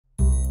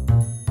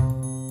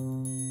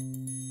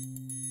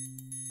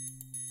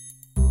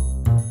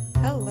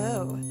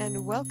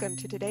Welcome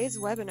to today's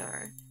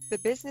webinar, The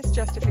Business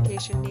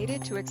Justification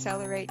Needed to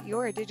Accelerate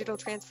Your Digital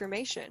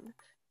Transformation,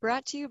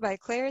 brought to you by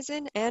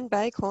Clarizen and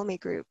by Kolme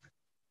Group.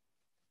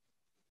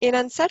 In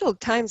unsettled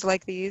times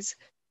like these,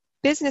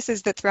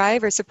 businesses that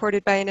thrive are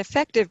supported by an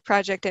effective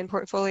project and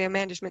portfolio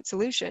management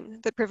solution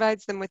that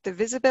provides them with the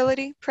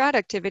visibility,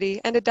 productivity,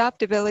 and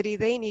adaptability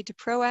they need to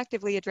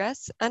proactively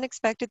address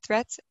unexpected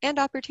threats and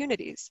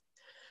opportunities.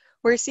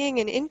 We're seeing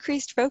an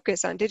increased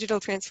focus on digital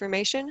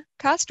transformation,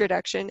 cost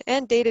reduction,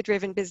 and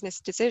data-driven business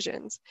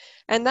decisions,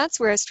 and that's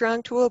where a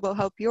strong tool will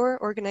help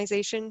your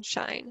organization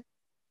shine.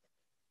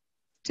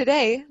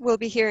 Today, we'll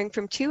be hearing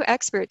from two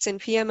experts in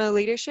PMO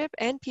leadership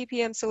and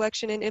PPM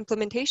selection and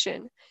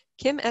implementation,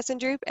 Kim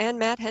Essendrup and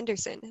Matt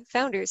Henderson,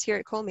 founders here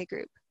at Kolme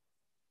Group.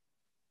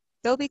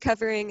 They'll be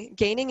covering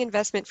gaining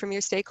investment from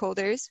your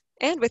stakeholders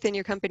and within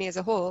your company as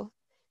a whole,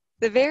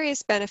 the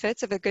various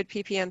benefits of a good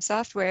PPM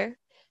software,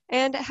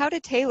 and how to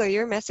tailor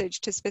your message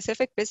to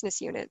specific business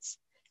units.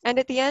 And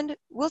at the end,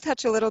 we'll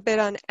touch a little bit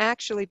on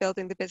actually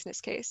building the business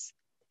case.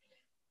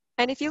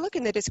 And if you look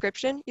in the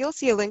description, you'll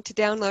see a link to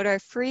download our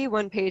free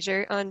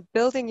one-pager on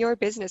building your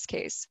business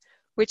case,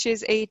 which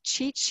is a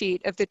cheat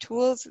sheet of the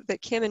tools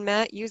that Kim and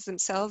Matt use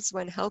themselves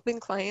when helping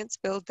clients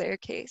build their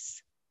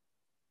case.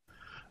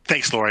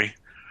 Thanks, Lori.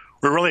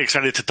 We're really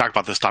excited to talk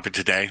about this topic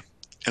today.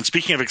 And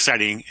speaking of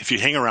exciting, if you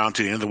hang around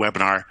to the end of the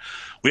webinar,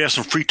 we have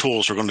some free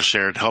tools we're going to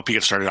share to help you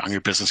get started on your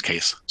business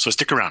case. So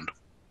stick around.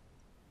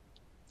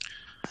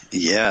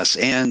 Yes,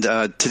 and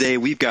today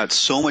we've got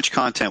so much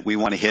content we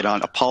want to hit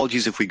on.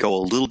 Apologies if we go a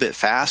little bit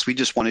fast. We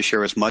just want to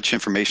share as much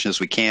information as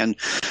we can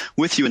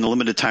with you in the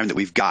limited time that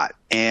we've got.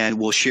 And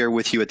we'll share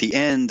with you at the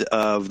end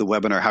of the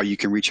webinar how you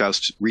can reach out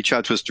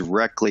to us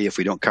directly if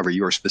we don't cover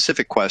your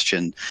specific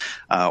question,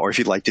 or if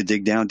you'd like to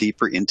dig down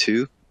deeper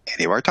into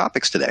any of our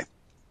topics today.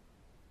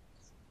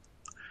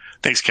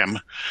 Thanks, Kim.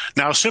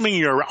 Now, assuming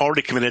you're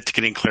already committed to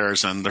getting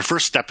Clarizen, the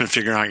first step in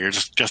figuring out your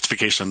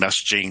justification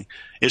messaging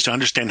is to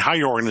understand how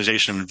your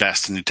organization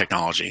invests in new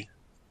technology.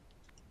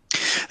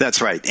 That's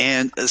right.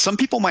 And some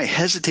people might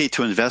hesitate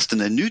to invest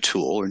in a new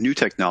tool or new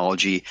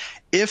technology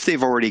if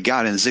they've already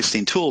got an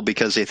existing tool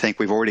because they think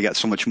we've already got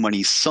so much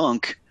money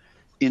sunk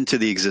into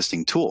the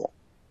existing tool.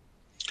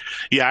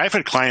 Yeah, I've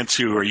had clients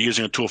who are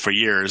using a tool for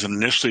years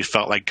and initially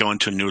felt like going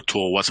to a new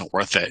tool wasn't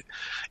worth it,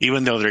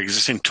 even though their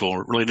existing tool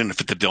really didn't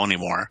fit the bill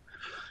anymore.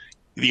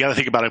 You got to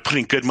think about it,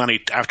 putting good money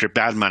after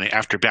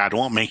bad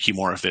won't make you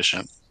more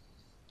efficient.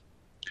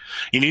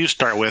 You need to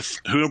start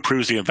with who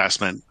improves the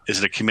investment. Is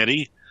it a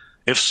committee?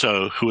 If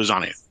so, who is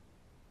on it?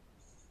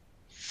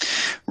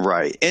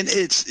 Right. And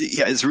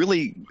it's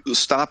really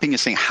stopping and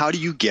saying, how do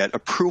you get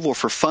approval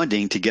for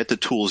funding to get the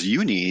tools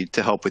you need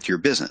to help with your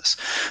business?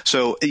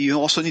 So you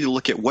also need to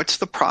look at what's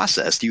the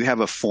process. Do you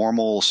have a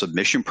formal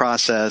submission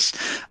process,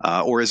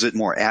 or is it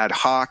more ad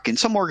hoc? And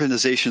some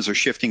organizations are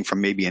shifting from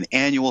maybe an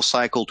annual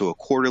cycle to a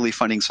quarterly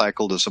funding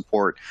cycle to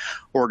support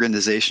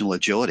organizational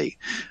agility.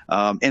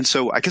 And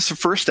so I guess the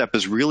first step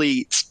is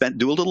really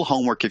do a little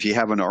homework if you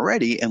haven't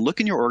already, and look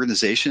in your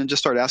organization and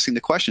just start asking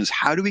the questions.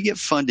 How do we get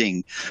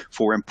funding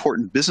for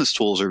important business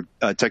tools or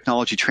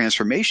technology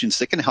transformations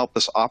that can help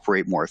us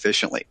operate more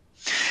efficiently?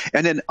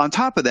 And then on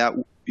top of that,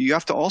 you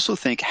have to also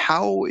think,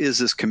 how is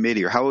this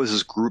committee or how is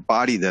this group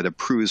body that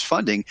approves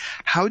funding,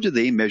 how do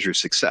they measure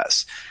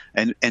success?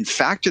 And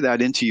factor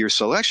that into your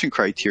selection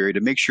criteria to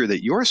make sure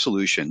that your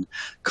solution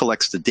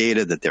collects the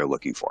data that they're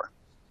looking for.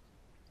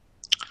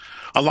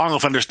 Along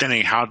with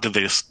understanding how do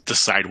they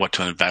decide what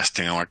to invest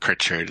in and what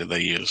criteria do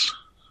they use?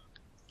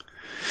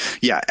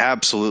 Yeah,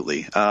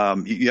 absolutely.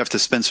 You have to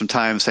spend some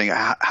time saying,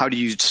 how do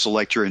you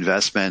select your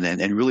investment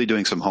and really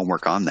doing some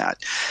homework on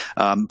that.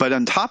 But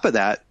on top of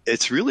that,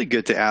 it's really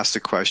good to ask the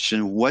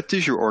question, what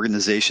does your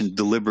organization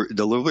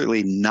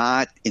deliberately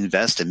not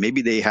invest in?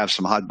 Maybe they have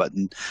some hot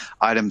button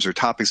items or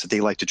topics that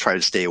they like to try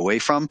to stay away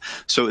from.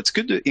 So it's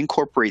good to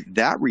incorporate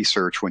that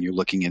research when you're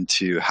looking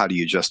into how do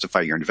you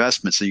justify your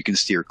investment so you can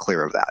steer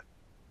clear of that.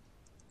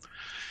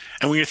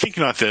 And when you're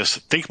thinking about this,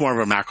 think more of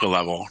a macro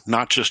level,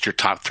 not just your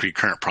top 3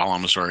 current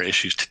problems or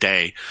issues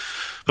today,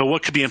 but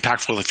what could be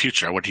impactful in the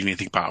future? What do you need to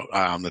think about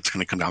that's going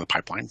to come down the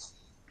pipeline?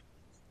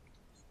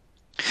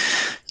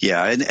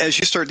 Yeah, and as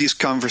you start these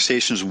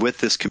conversations with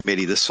this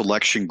committee, this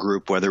selection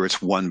group, whether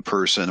it's one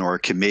person or a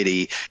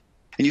committee,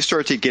 and you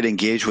start to get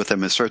engaged with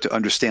them and start to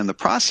understand the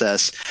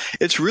process,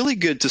 it's really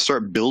good to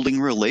start building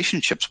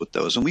relationships with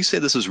those. And we say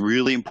this is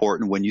really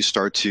important when you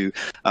start to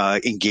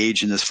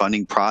engage in this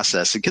funding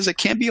process, because it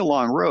can be a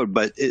long road,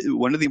 but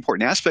one of the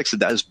important aspects of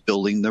that is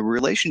building the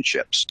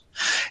relationships.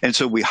 And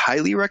so we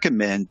highly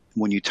recommend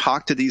when you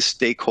talk to these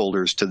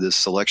stakeholders, to this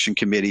selection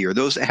committee, or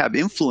those that have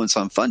influence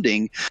on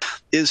funding,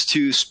 is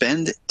to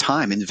spend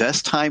time,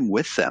 invest time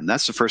with them.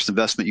 That's the first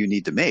investment you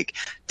need to make.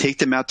 Take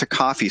them out to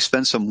coffee,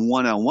 spend some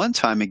one-on-one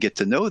time and get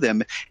to know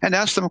them, and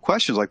ask them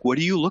questions like, what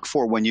do you look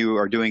for when you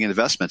are doing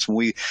investments? When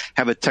we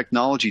have a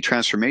technology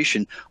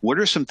transformation, what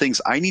are some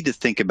things I need to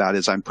think about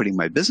as I'm putting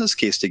my business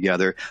case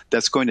together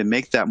that's going to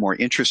make that more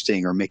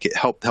interesting, or make it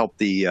help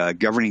the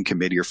governing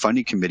committee or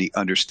funding committee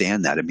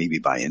understand that and maybe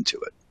buy into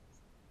it?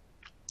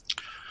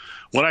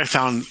 What I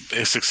found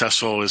is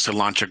successful is to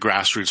launch a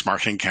grassroots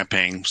marketing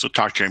campaign. So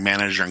talk to your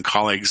manager and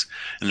colleagues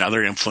and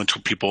other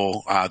influential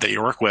people that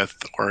you work with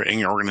or in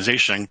your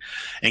organization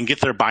and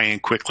get their buy-in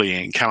quickly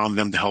and count on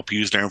them to help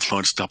use their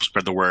influence to help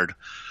spread the word.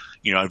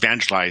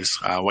 Evangelize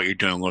what you're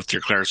doing with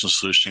your Clarizen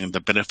solution and the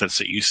benefits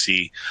that you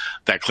see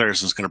that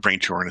Clarizen is going to bring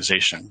to your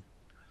organization.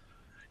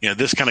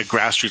 This kind of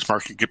grassroots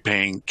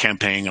marketing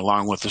campaign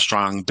along with a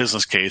strong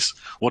business case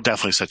will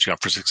definitely set you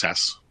up for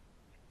success.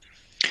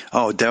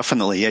 Oh,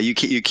 definitely. Yeah,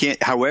 you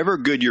can't, however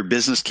good your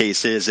business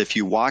case is, if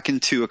you walk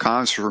into a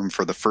conference room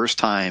for the first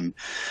time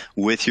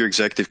with your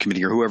executive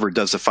committee or whoever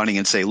does the funding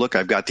and say, look,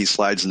 I've got these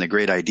slides and a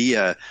great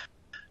idea,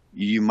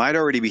 you might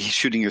already be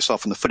shooting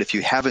yourself in the foot if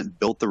you haven't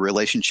built the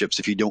relationships,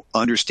 if you don't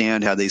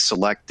understand how they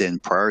select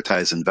and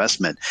prioritize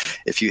investment,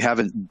 if you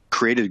haven't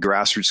created a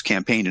grassroots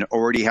campaign and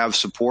already have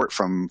support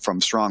from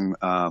strong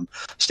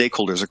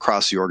stakeholders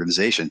across the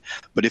organization.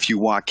 But if you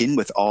walk in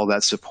with all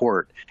that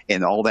support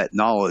and all that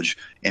knowledge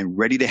and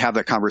ready to have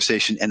that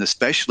conversation, and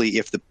especially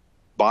if the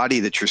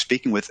body that you're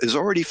speaking with is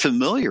already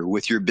familiar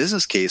with your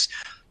business case,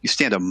 you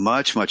stand a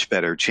much, much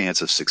better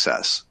chance of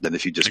success than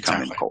if you just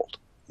come in cold.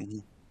 Mm-hmm.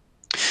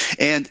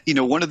 And,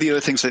 one of the other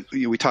things that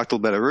we talked a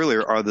little bit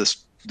earlier are the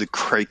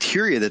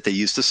criteria that they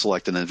use to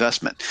select an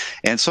investment.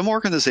 And some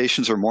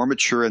organizations are more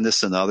mature in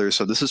this than others,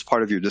 so this is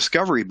part of your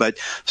discovery. But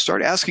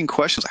start asking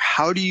questions.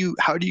 How do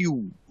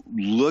you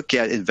look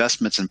at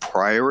investments and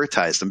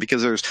prioritize them?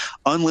 Because there's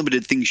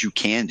unlimited things you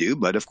can do,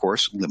 but of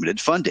course,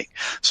 limited funding.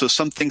 So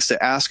some things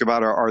to ask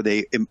about are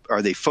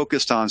they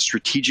focused on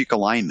strategic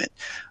alignment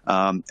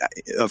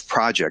of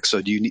projects?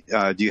 So do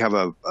you have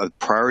a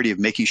priority of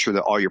making sure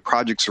that all your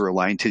projects are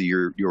aligned to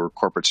your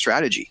corporate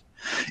strategy?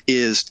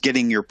 Is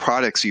getting your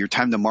products, your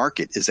time to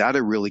market, is that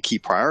a really key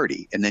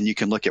priority? And then you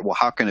can look at, well,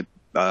 how can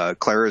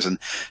Clarizen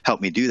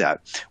help me do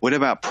that? What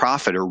about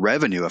profit or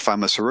revenue if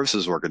I'm a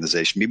services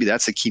organization? Maybe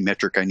that's a key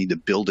metric I need to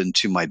build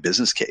into my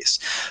business case.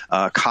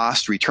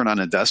 Cost, return on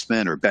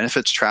investment, or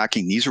benefits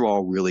tracking, these are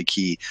all really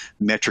key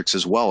metrics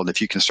as well. And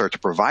if you can start to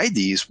provide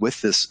these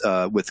with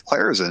with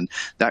Clarizen,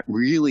 that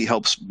really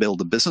helps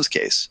build a business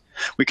case.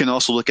 We can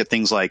also look at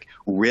things like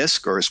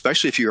risk, or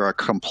especially if you're a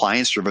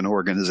compliance-driven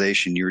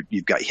organization,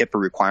 you've got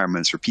HIPAA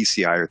requirements or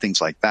PCI or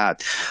things like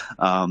that.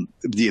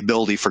 The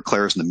ability for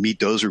Clarizen to meet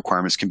those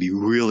requirements can be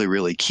really,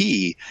 really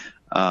key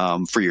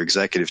for your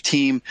executive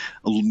team.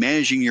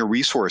 Managing your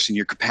resource and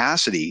your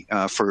capacity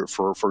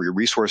for your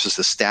resources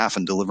to staff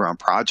and deliver on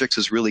projects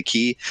is really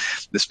key,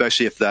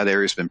 especially if that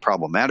area has been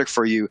problematic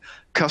for you.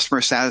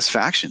 Customer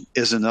satisfaction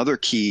is another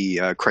key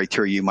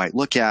criteria you might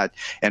look at.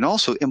 And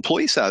also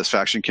employee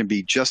satisfaction can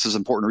be just as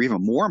important or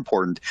even more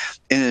important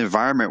in an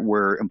environment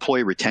where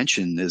employee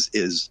retention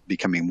is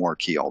becoming more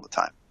key all the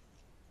time.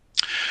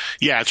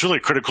 Yeah, it's really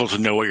critical to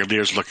know what your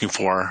leader is looking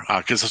for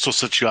because this will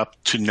set you up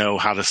to know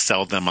how to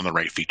sell them on the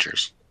right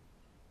features.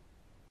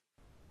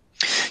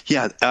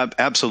 Yeah,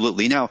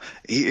 absolutely. Now,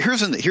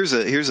 here's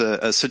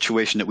a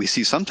situation that we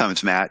see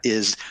sometimes, Matt,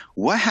 is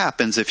what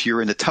happens if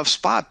you're in a tough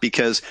spot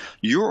because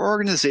your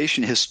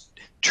organization has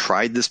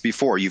tried this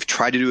before. You've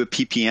tried to do a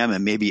PPM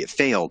and maybe it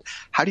failed.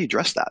 How do you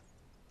address that?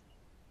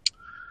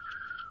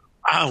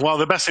 Well,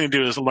 the best thing to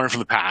do is learn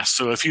from the past.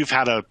 So if you've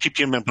had a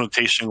PPM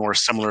implementation or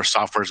similar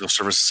software as a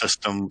service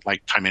system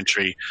like time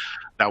entry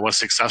that was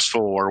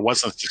successful or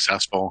wasn't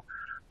successful,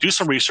 do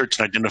some research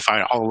and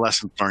identify all the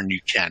lessons learned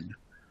you can.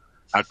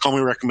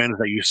 Kolme recommends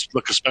that you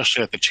look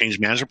especially at the change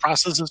management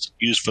processes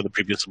used for the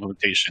previous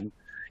implementation.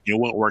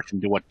 What worked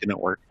and what didn't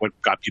work, what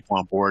got people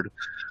on board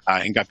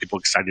and got people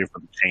excited for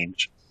the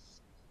change.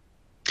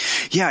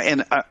 Yeah,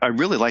 and I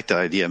really like that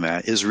idea,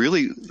 Matt, is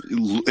really,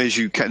 as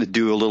you kind of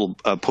do a little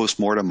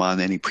post-mortem on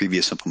any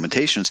previous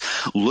implementations,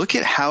 look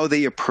at how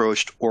they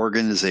approached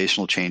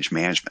organizational change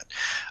management.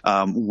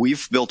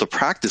 We've built a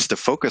practice to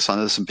focus on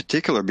this in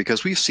particular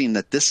because we've seen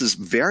that this is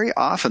very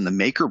often the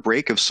make or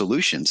break of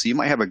solutions. You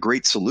might have a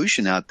great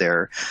solution out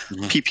there,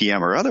 mm-hmm.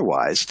 PPM or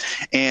otherwise,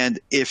 and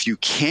if you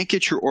can't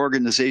get your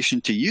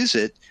organization to use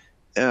it,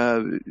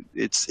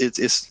 it's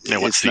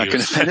not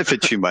going to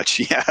benefit you much.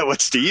 Yeah,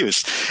 what's the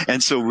use?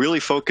 And so really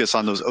focus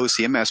on those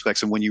OCM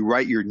aspects. And when you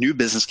write your new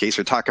business case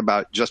or talk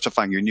about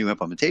justifying your new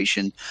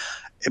implementation,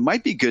 it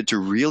might be good to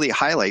really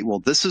highlight, well,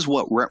 this is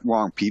what went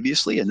wrong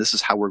previously, and this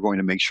is how we're going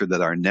to make sure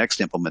that our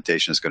next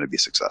implementation is going to be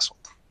successful.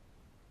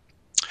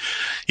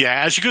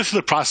 Yeah, as you go through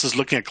the process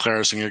looking at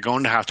Clarizen, you're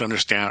going to have to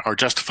understand or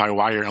justify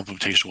why your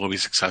implementation will be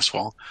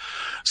successful.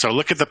 So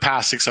look at the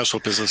past successful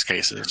business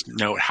cases,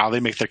 note how they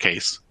make their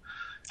case,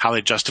 how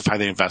they justify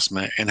the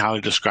investment, and how they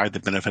describe the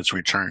benefits and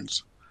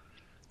returns.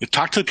 You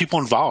talk to the people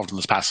involved in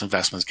those past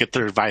investments, get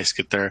their advice,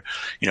 get their,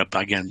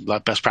 again,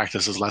 best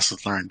practices,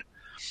 lessons learned.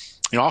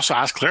 Also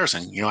ask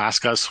Clarizen,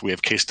 ask us. We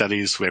have case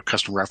studies, we have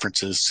customer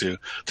references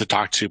to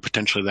talk to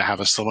potentially that have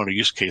a similar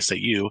use case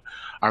that you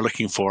are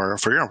looking for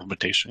your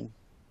implementation.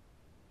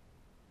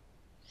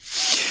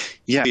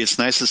 Yeah, it's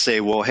nice to say,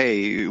 well,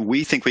 hey,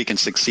 we think we can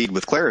succeed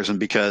with Clarizen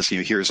because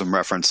here's some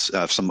reference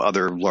of some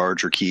other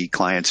large or key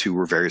clients who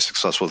were very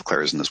successful with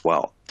Clarizen as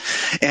well.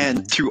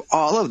 And through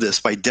all of this,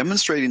 by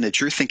demonstrating that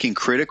you're thinking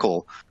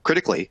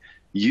critically,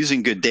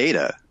 using good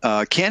data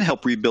can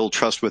help rebuild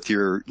trust with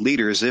your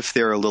leaders if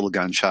they're a little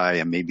gun shy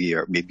and maybe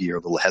you're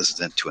a little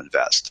hesitant to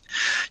invest.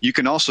 You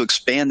can also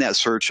expand that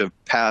search of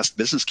past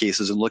business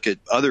cases and look at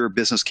other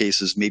business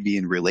cases maybe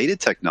in related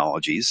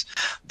technologies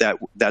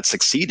that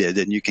succeeded,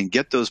 and you can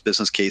get those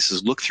business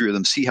cases, look through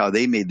them, see how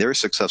they made their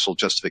successful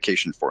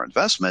justification for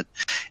investment,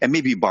 and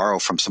maybe borrow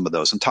from some of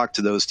those and talk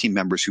to those team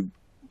members who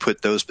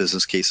put those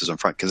business cases in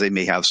front, because they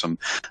may have some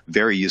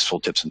very useful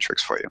tips and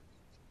tricks for you.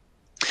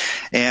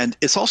 And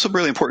it's also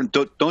really important,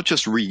 don't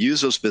just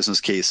reuse those business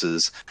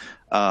cases,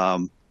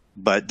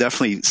 but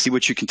definitely see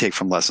what you can take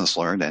from lessons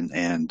learned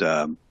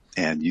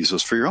and use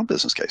those for your own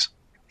business case.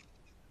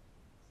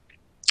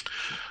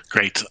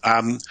 Great.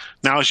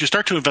 Now, as you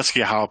start to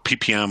investigate how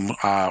PPM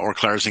or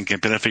Clarizen can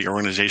benefit your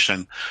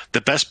organization,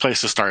 the best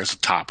place to start is at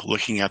the top,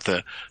 looking at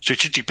the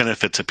strategic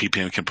benefits that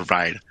PPM can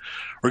provide.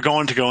 We're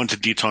going to go into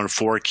detail on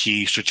 4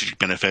 key strategic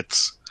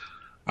benefits.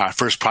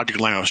 First, project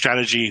alignment with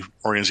strategy,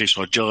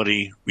 organizational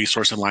agility,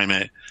 resource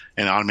alignment,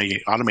 and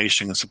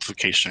automation and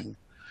simplification.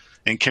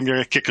 And Kim, you're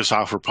going to kick us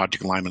off for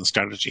project alignment and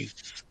strategy.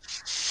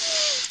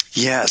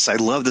 Yes, I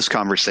love this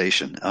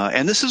conversation.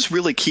 And this is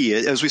really key.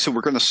 As we said,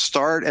 we're going to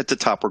start at the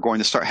top. We're going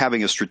to start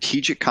having a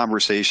strategic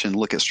conversation,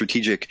 look at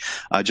strategic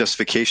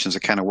justifications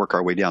and kind of work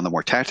our way down the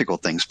more tactical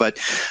things. But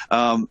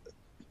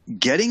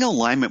getting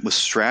alignment with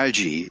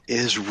strategy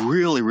is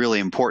really, really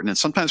important. And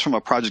sometimes from a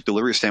project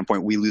delivery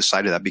standpoint, we lose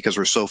sight of that because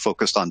we're so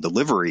focused on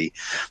delivery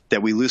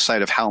that we lose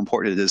sight of how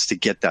important it is to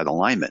get that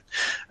alignment.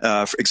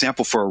 For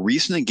example, for a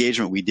recent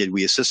engagement we did,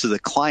 we assisted the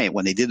client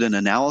when they did an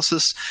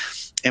analysis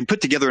and put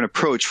together an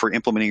approach for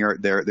implementing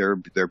their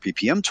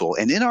PPM tool.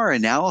 And in our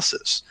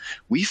analysis,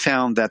 we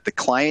found that the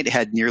client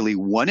had nearly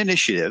 1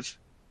 initiative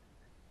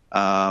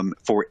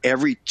for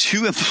every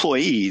 2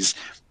 employees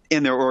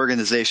in their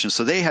organization.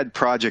 So they had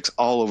projects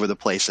all over the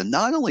place. And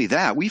not only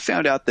that, we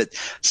found out that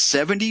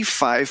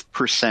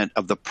 75%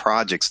 of the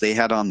projects they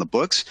had on the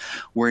books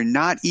were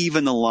not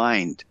even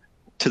aligned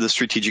to the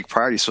strategic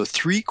priorities. So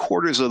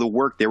 3/4 of the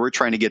work they were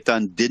trying to get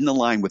done didn't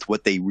align with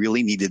what they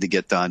really needed to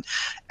get done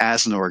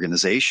as an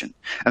organization.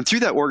 And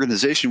through that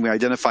organization, we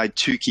identified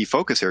 2 key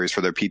focus areas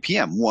for their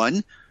PPM.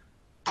 1,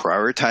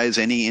 prioritize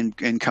any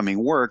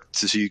incoming work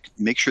so you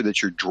make sure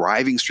that you're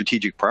driving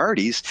strategic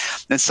priorities.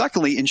 And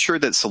secondly, ensure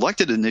that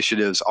selected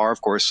initiatives are,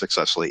 of course,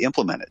 successfully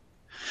implemented.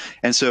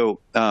 And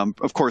so,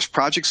 of course,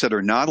 projects that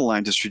are not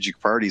aligned to strategic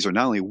priorities are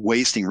not only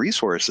wasting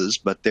resources,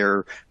 but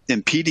they're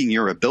impeding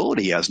your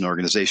ability as an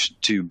organization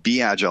to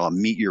be agile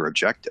and meet your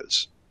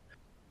objectives.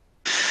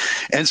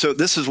 And so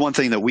this is one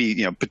thing that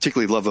we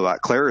particularly love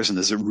about Clarizen,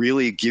 is it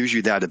really gives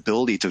you that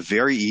ability to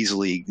very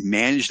easily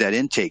manage that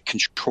intake,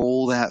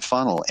 control that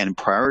funnel, and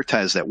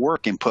prioritize that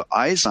work and put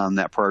eyes on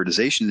that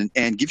prioritization,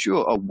 and gives you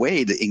a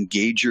way to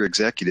engage your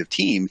executive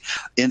team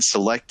in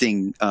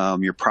selecting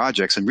your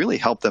projects and really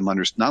help them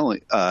not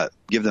only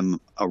give them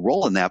a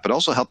role in that, but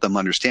also help them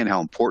understand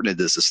how important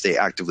it is to stay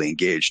actively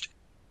engaged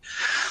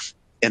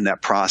in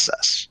that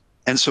process.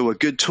 And so a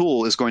good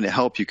tool is going to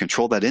help you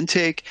control that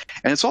intake,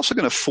 and it's also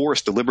going to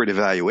force deliberate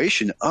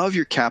evaluation of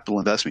your capital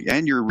investment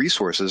and your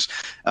resources,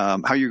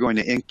 how you're going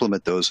to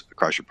implement those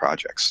across your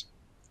projects.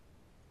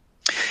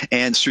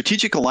 And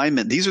strategic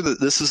alignment,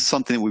 this is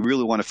something that we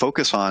really want to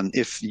focus on.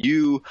 If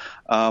you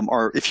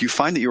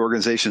find that your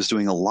organization is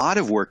doing a lot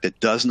of work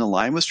that doesn't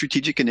align with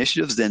strategic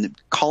initiatives, then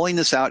calling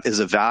this out as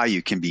a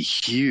value can be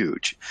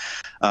huge.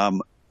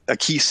 A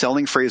key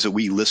selling phrase that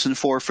we listen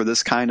for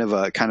this kind of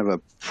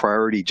a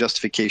priority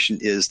justification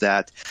is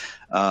that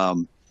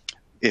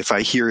if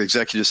I hear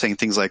executives saying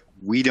things like,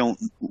 we don't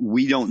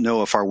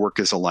know if our work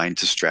is aligned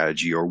to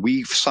strategy, or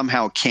we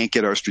somehow can't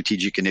get our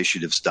strategic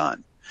initiatives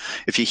done.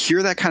 If you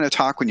hear that kind of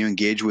talk when you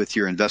engage with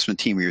your investment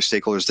team or your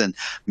stakeholders, then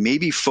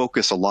maybe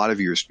focus a lot of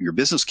your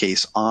business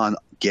case on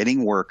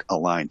getting work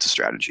aligned to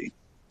strategy.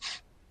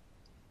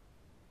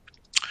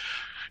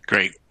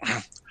 Great.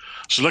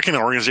 So looking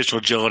at organizational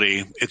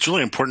agility, it's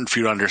really important for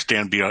you to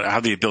understand,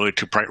 have the ability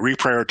to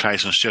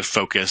reprioritize and shift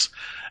focus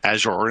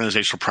as your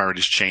organizational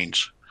priorities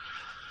change.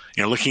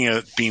 Looking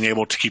at being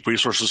able to keep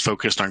resources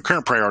focused on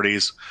current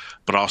priorities,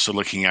 but also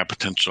looking at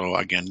potential,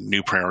 again,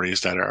 new priorities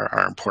that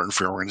are important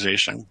for your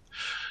organization.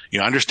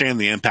 Understand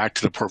the impact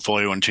to the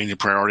portfolio and changing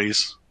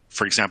priorities.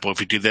 For example, if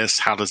you do this,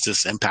 how does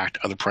this impact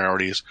other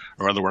priorities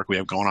or other work we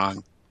have going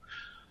on?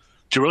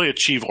 To really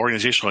achieve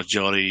organizational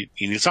agility,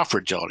 you need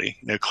software agility.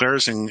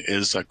 Clarizen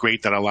is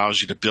great that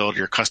allows you to build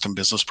your custom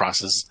business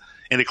process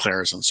into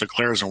Clarizen. So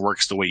Clarizen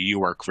works the way you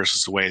work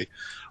versus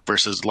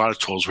a lot of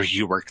tools where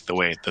you work the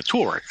way the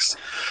tool works.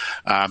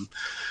 And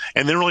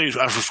then really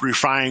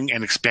refine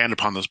and expand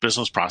upon those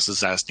business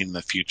processes as needed in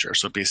the future.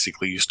 So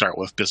basically, you start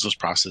with business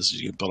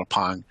processes you build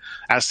upon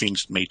as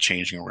things may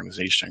change in your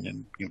organization.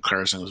 And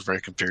Clarizen is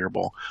very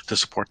configurable to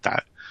support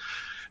that.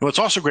 And what's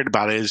also great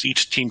about it is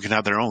each team can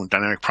have their own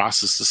dynamic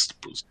processes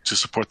to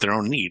support their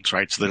own needs,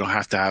 right? So you don't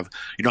have to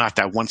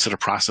have one set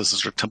of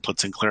processes or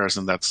templates in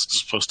Clarizen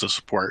that's supposed to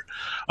support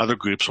other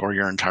groups or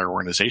your entire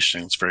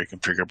organization. It's very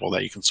configurable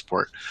that you can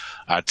support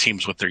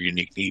teams with their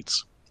unique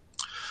needs.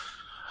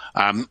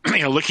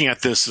 Looking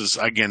at this is,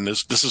 again,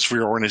 this is for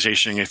your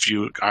organization. If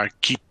you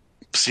keep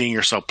seeing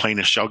yourself playing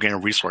a shell game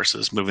of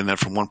resources, moving them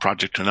from one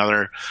project to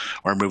another,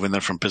 or moving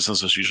them from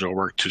business as usual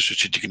work to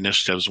strategic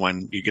initiatives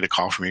when you get a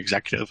call from your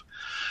executive.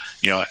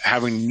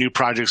 Having new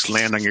projects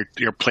land on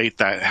your plate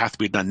that have to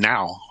be done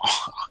now,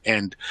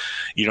 and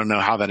you don't know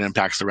how that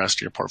impacts the rest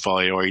of your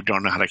portfolio, or you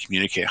don't know how to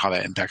communicate how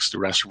that impacts the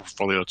rest of your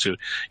portfolio to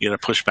either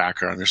push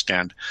back or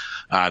understand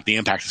the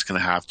impact it's going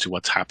to have to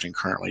what's happening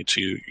currently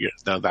to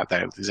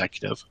that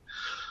executive.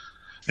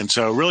 And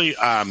so really,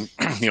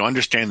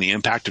 understanding the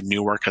impact of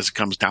new work as it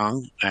comes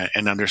down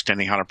and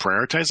understanding how to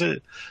prioritize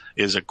it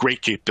is a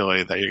great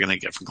capability that you're going to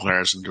get from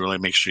Claris, and to really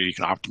make sure you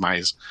can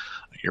optimize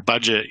your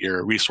budget,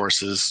 your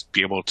resources,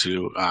 be able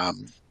to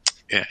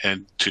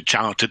and to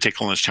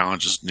take on those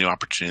challenges, new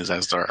opportunities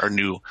as there are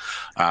new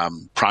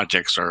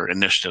projects or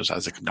initiatives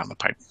as they come down the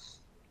pipe.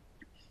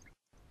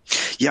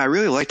 Yeah, I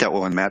really like that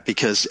one, Matt,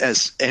 because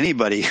as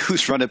anybody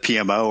who's run a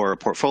PMO or a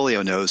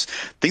portfolio knows,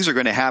 things are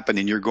going to happen,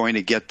 and you're going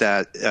to get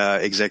that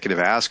executive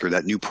ask or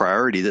that new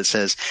priority that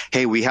says,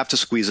 hey, we have to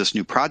squeeze this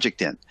new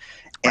project in.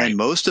 Right. And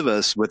most of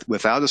us,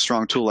 without a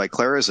strong tool like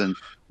Clarizen,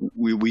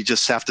 we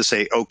just have to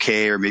say,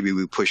 okay, or maybe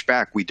we push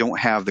back. We don't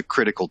have the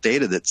critical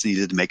data that's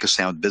needed to make a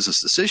sound business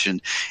decision.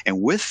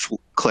 And with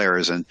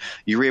Clarizen,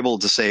 you're able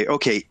to say,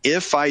 okay,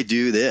 if I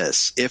do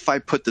this, if I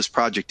put this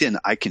project in,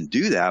 I can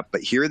do that.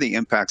 But here are the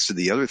impacts to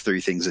the other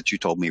 3 things that you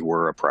told me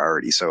were a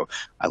priority. So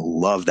I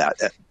love that.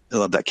 I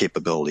love that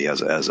capability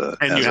as a.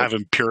 And you have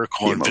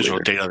empirical and visual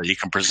data that you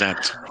can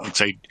present and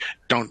say,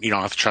 you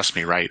don't have to trust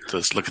me, right?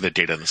 Just look at the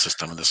data in the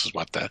system, and this is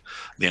what the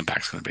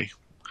impact's going to be.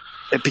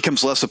 It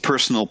becomes less a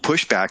personal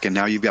pushback, and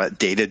now you've got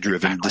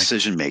data-driven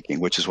decision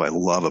making, which is what I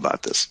love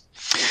about this.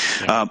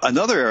 Yeah.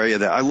 Another area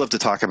that I love to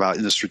talk about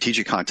in the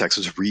strategic context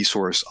is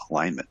resource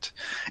alignment.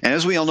 And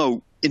as we all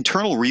know,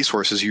 internal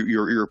resources,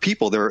 your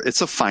people,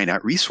 it's a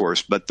finite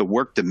resource, but the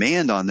work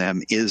demand on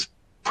them is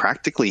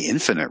practically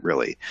infinite,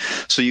 really.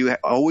 So you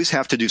always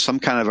have to do some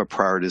kind of a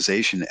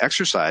prioritization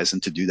exercise,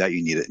 and to do that,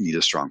 you need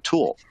a strong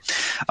tool.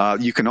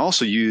 You can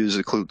also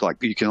use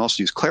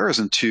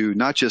Clarizen to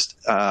not just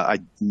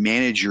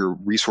manage your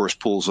resource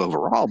pools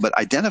overall, but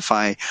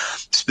identify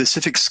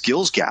specific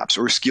skills gaps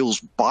or skills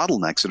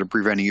bottlenecks that are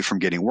preventing you from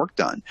getting work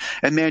done,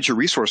 and manage your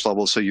resource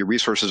levels so your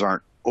resources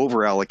aren't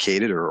over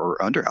allocated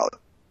or under allocated.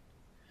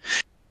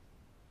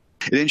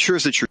 It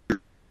ensures that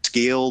you're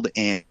scaled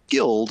and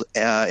skilled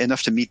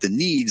enough to meet the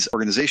needs of the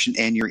organization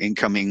and your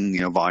incoming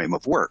volume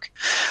of work.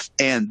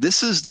 And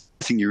this is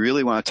the thing you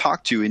really want to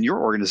talk to in your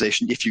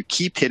organization if you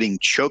keep hitting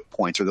choke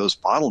points or those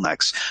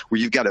bottlenecks where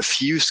you've got a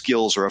few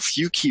skills or a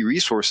few key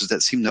resources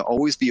that seem to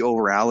always be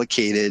over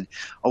allocated,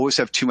 always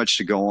have too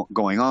much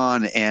going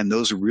on, and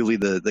those are really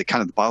the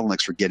kind of the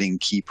bottlenecks for getting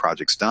key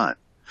projects done.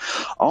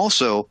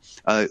 Also,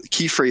 a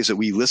key phrase that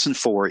we listen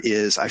for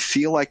is, I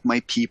feel like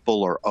my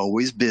people are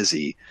always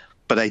busy,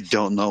 but I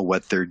don't know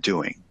what they're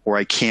doing, or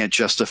I can't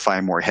justify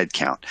more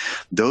headcount.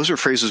 Those are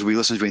phrases we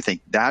listen to and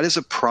think that is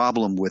a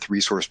problem with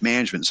resource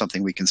management,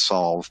 something we can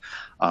solve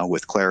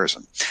with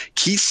Clarizen.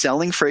 Key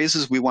selling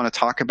phrases we want to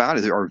talk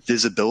about are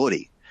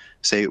visibility.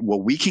 Say,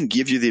 well, we can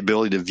give you the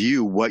ability to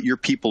view what your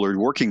people are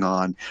working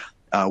on,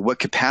 what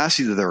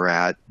capacity they're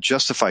at,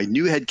 justify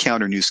new headcount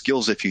or new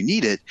skills if you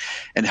need it,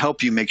 and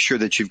help you make sure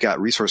that you've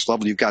got resource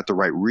level, you've got the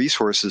right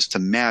resources to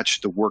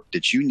match the work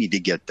that you need to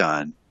get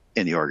done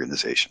in the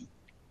organization.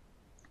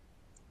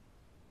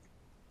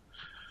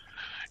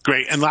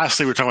 Great. And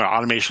lastly, we're talking about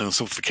automation and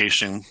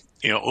simplification.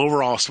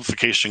 Overall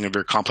simplification of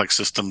your complex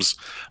systems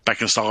by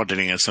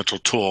consolidating a central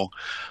tool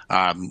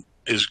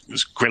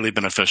is greatly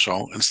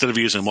beneficial. Instead of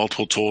using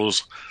multiple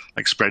tools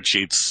like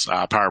spreadsheets,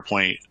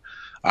 PowerPoint,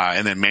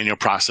 and then manual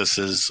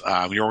processes,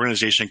 your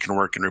organization can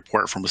work and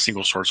report from a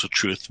single source of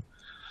truth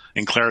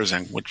in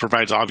Clarizen, which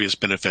provides obvious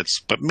benefits,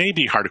 but may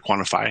be hard to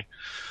quantify.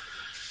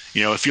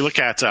 If you look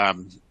at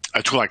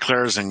a tool like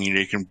Clarizen,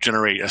 you can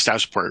generate a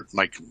status report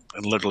like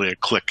in literally a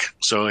click.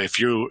 So if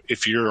your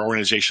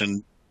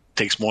organization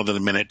takes more than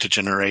a minute to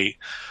generate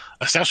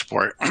a status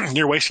report,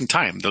 you're wasting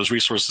time. Those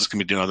resources can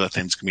be doing other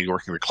things. Can be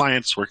working with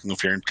clients, working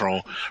with your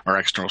internal or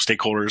external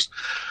stakeholders.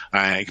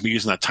 You can be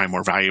using that time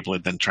more valuably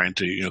than trying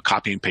to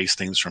copy and paste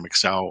things from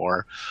Excel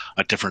or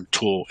a different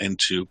tool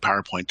into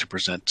PowerPoint to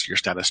present your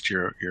status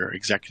to your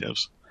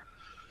executives.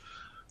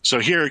 So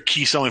here,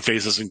 key selling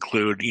phases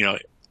include,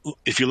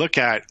 if you look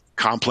at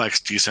complex,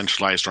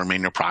 decentralized, or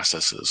manual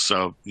processes,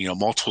 so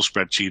multiple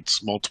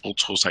spreadsheets, multiple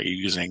tools that you're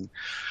using,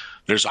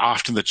 there's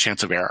often the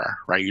chance of error,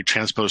 right? You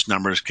transpose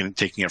numbers,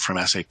 taking it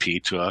from SAP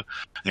to an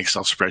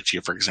Excel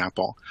spreadsheet, for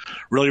example,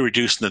 really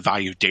reducing the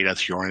value of data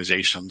to your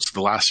organization. So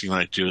the last thing you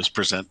want to do is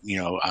present,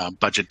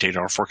 budget data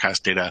or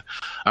forecast data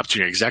up to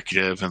your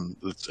executive, and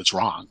it's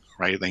wrong,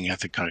 right? Then you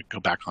have to kind of go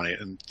back on it.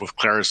 And with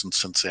Clarizen,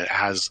 since it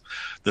has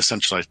the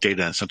centralized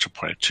data and central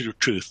point of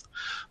truth,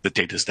 the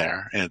data is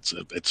there, and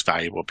it's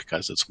valuable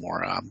because it's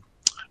more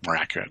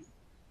accurate.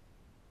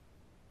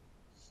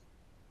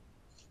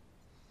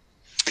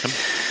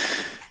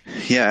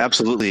 Yeah,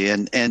 absolutely.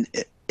 And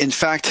in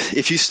fact,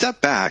 if you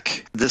step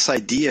back, this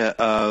idea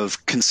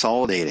of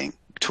consolidating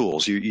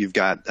tools. You've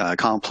got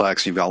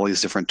complex, you've got all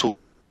these different tools.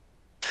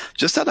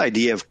 Just that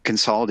idea of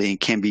consolidating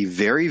can be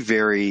very,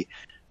 very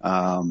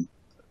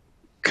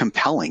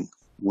compelling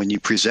when you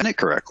present it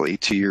correctly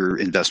to your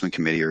investment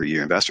committee or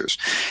your investors.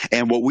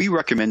 And what we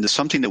recommend is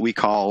something that we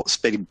call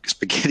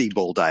spaghetti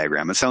bowl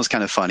diagram. It sounds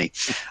kind of funny,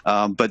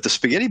 but the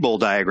spaghetti bowl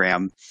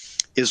diagram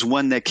is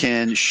one that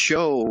can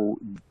show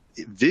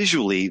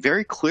visually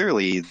very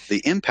clearly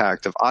the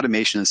impact of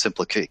automation and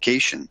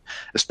simplification,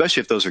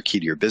 especially if those are key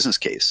to your business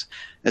case.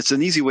 It's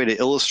an easy way to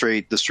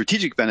illustrate the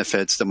strategic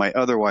benefits that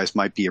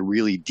might be a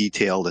really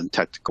detailed and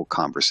technical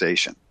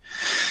conversation.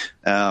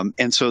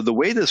 And so the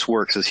way this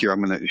works is here.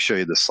 I'm going to show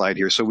you the slide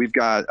here. So we've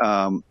got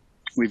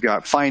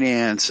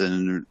finance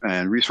and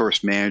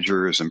resource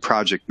managers and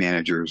project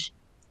managers.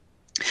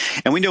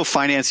 And we know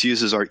finance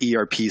uses our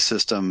ERP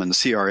system and the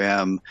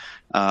CRM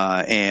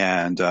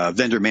and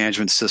vendor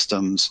management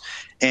systems.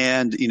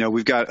 And,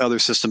 we've got other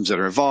systems that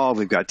are involved.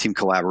 We've got team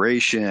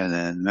collaboration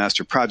and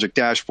master project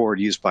dashboard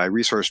used by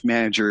resource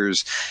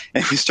managers.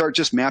 And we start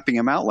just mapping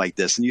them out like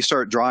this. And you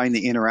start drawing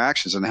the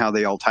interactions and how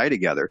they all tie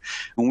together.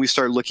 When we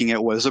start looking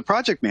at what does a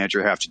project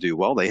manager have to do?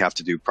 Well, they have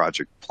to do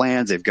project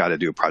plans. They've got to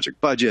do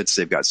project budgets.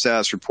 They've got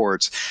status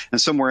reports.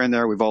 And somewhere in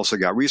there, we've also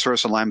got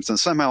resource alignments. And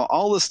somehow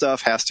all this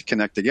stuff has to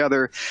connect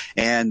together.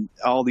 And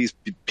all these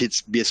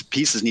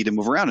pieces need to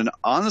move around. And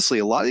honestly,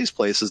 a lot of these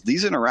places,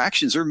 these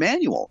interactions are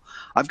manual.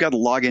 I've got to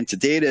log into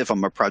data. If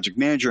I'm a project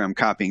manager, I'm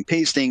copying,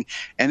 pasting,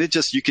 and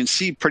you can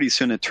see pretty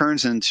soon it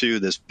turns into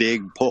this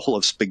big bowl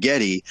of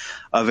spaghetti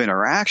of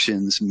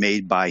interactions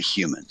made by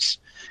humans.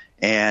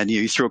 And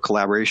you throw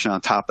collaboration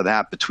on top of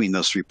that between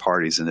those three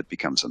parties, and it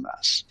becomes a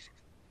mess.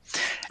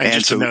 And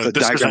just so to note,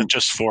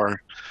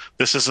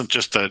 this isn't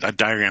just a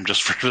diagram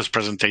just for this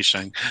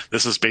presentation.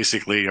 This is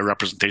basically a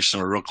representation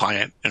of a real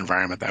client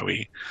environment that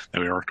we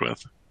worked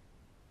with.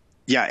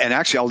 Yeah, and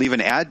actually, I'll even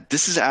add,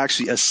 this is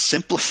actually a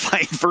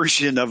simplified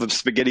version of a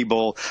spaghetti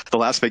bowl, the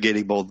last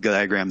spaghetti bowl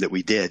diagram that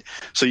we did.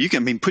 So you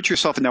can, put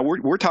yourself in. Now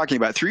we're talking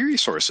about three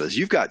resources.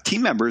 You've got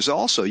team members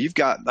also. We've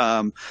got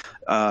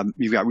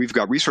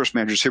resource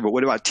managers here, but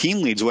what about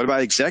team leads? What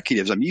about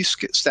executives? You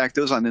stack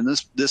those on, and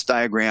this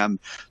diagram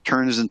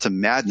turns into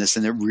madness,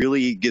 and it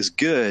really is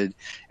good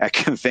at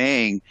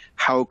conveying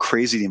how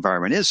crazy the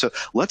environment is. So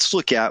let's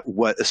look at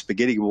what a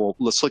spaghetti bowl.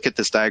 Let's look at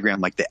this diagram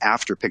like the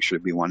after picture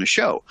that we want to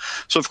show.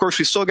 So of course,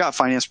 we still got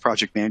finance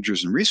project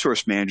managers and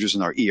resource managers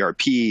in our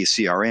ERP,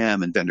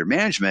 CRM, and vendor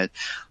management.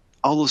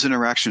 All those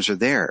interactions are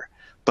there,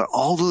 but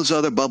all those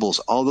other bubbles,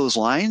 all those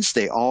lines,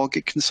 they all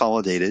get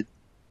consolidated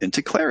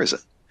into Clarizen.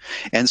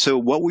 And so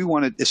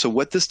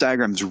what this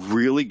diagram is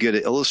really good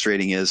at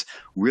illustrating is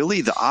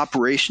really the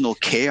operational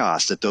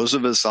chaos that those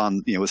of us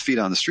with feet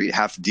on the street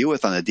have to deal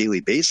with on a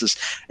daily basis,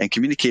 and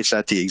communicates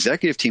that to the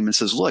executive team and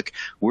says, look,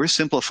 we're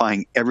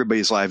simplifying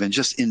everybody's life. And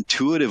just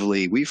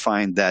intuitively, we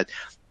find that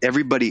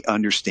everybody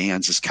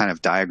understands this kind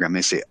of diagram.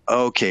 They say,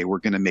 okay, we're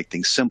going to make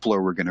things simpler.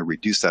 We're going to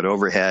reduce that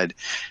overhead.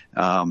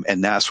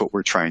 And that's what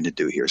we're trying to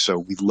do here. So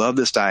we love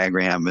this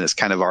diagram, and it's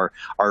kind of our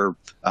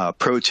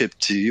pro tip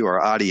to you, our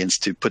audience,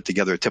 to put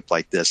together a tip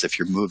like this if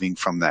you're moving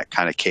from that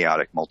kind of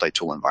chaotic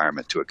multi-tool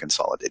environment to a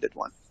consolidated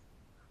one.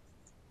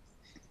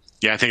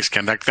 Yeah, thanks,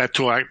 Ken. That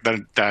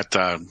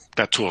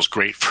tool is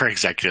great for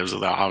executives.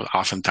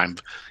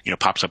 Oftentimes,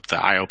 pops up the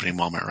eye-opening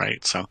moment,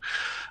 right? So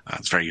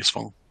it's very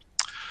useful.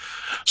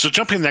 So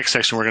jumping to the next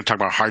section, we're going to talk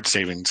about hard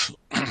savings.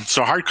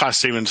 So hard cost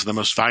savings are the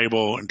most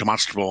valuable and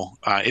demonstrable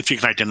if you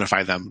can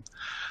identify them.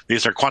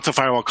 These are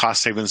quantifiable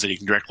cost savings that you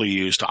can directly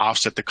use to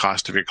offset the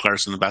cost of your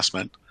Clarizen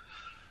investment.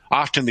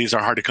 Often these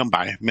are hard to come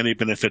by. Many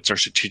benefits are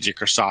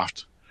strategic or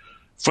soft.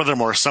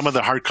 Furthermore, some of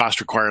the hard costs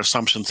require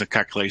assumptions and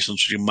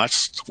calculations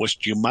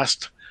which you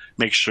must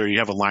make sure you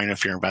have aligned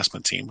with your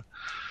investment team.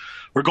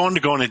 We're going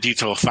to go into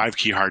detail of 5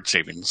 key hard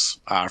savings.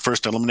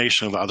 First,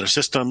 elimination of other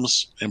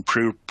systems,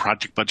 improved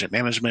project budget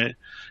management,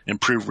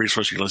 improved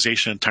resource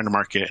utilization, time to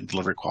market, and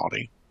delivery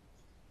quality.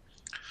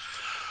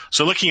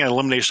 So looking at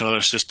elimination of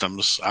other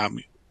systems,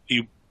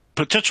 you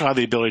potentially have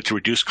the ability to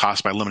reduce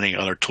costs by eliminating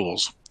other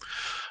tools.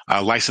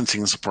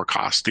 Licensing and support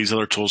costs. These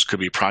other tools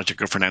could be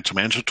project or financial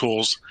management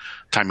tools,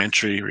 time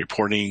entry,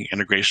 reporting,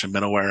 integration,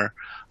 middleware,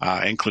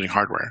 including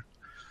hardware.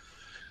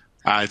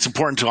 It's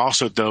important to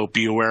also, though,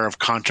 be aware of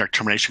contract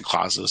termination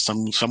clauses.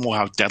 Some will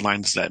have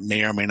deadlines that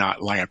may or may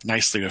not line up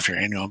nicely with your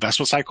annual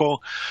investment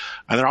cycle.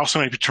 And there also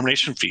may be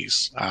termination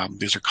fees.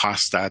 These are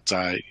costs that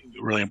are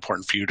really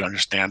important for you to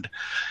understand.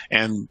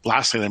 And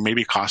lastly, there may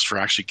be costs for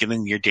actually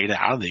getting your data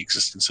out of the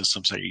existing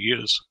systems that you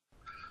use.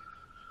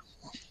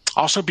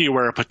 Also be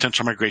aware of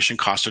potential migration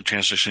costs of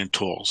transitioning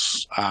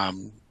tools.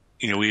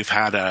 We've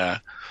had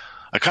a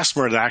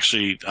customer that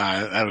actually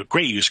had a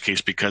great use case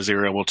because they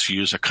were able to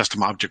use a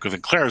custom object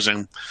within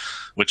Clarizen,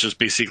 which is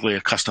basically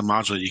a custom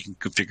module that you can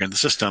configure in the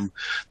system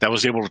that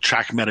was able to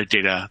track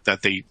metadata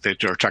that they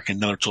were tracking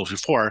in other tools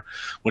before,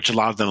 which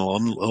allowed them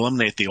to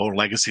eliminate the old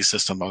legacy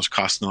system that was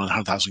costing them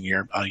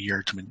 $100,000 a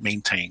year to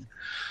maintain.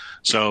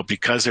 So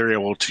because they're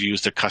able to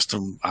use the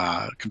custom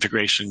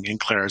configuration in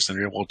Clarizen,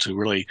 they're able to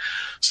really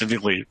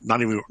significantly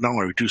not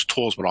only reduce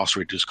tools, but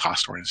also reduce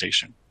cost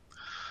organization.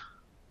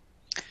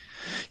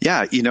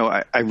 Yeah,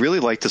 I really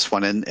like this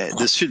one, and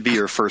this should be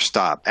your first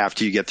stop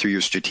after you get through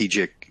your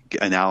strategic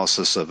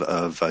analysis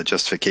of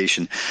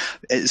justification.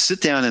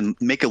 Sit down and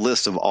make a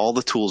list of all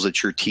the tools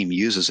that your team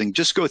uses and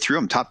just go through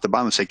them top to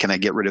bottom and say, can I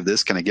get rid of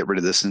this? Can I get rid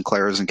of this in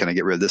Clarizen? Can I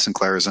get rid of this in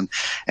Clarizen?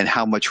 And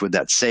how much would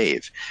that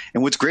save?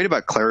 And what's great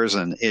about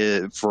Clarizen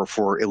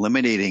for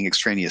eliminating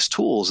extraneous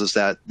tools is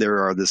that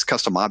there are this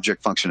custom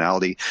object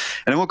functionality.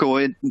 And I won't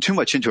go too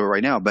much into it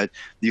right now, but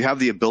you have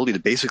the ability to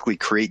basically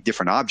create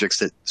different objects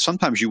that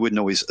sometimes you wouldn't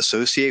always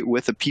associate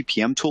with a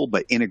PPM tool,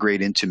 but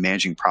integrate into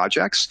managing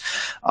projects.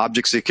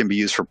 Objects that can be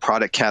used for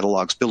product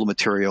catalogs, bill of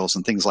materials,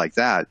 and things like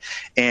that.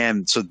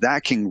 And so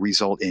that can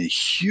result in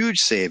huge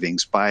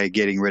savings by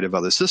getting rid of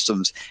other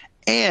systems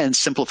and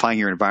simplifying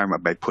your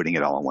environment by putting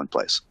it all in one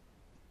place.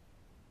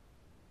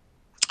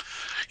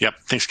 Yep,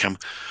 thanks, Kim.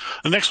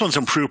 The next one's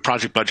improved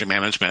project budget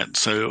management.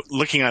 So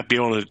looking at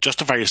being able to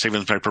justify your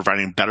savings by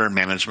providing better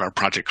management of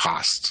project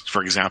costs.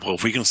 For example,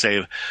 if we can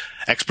save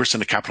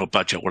X% of capital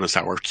budget, what is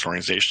that worth to the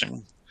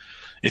organization?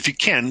 If you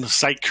can,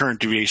 cite current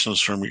deviations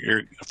from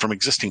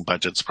existing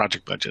budgets,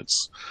 project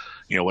budgets.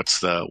 What's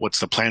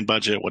the planned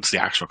budget? What's the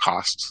actual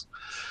costs?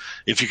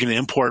 If you can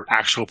import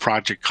actual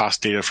project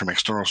cost data from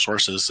external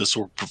sources, this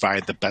will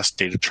provide the best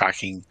data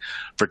tracking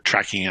for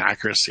tracking and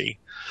accuracy.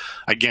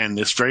 Again,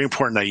 it's very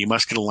important that you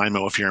must get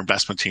alignment with your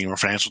investment team or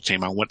financial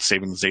team on what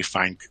savings they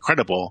find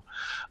credible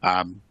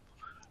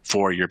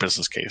for your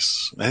business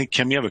case. I think,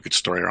 Kim, you have a good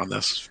story around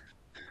this.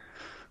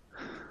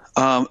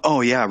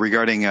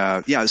 Regarding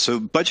so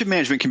budget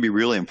management can be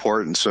really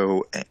important.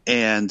 So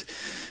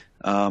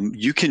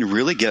you can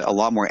really get a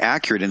lot more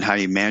accurate in how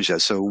you manage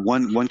that. So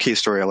one case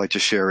story I like to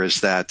share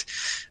is that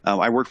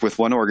I worked with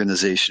one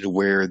organization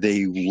where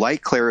they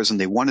liked Clarizen,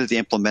 they wanted to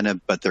implement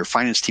it, but their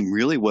finance team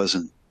really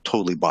wasn't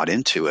totally bought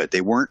into it.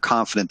 They weren't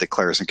confident that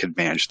Clarizen could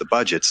manage the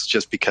budgets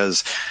just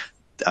because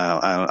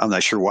I'm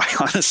not sure why,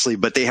 honestly,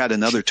 but they had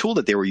another tool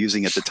that they were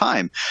using at the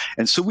time.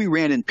 And so we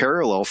ran in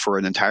parallel for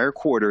an entire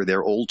quarter,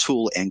 their old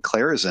tool and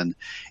Clarizen.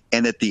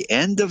 And at the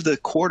end of the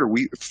quarter,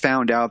 we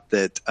found out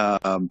that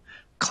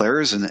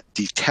Clarizen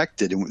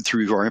detected, and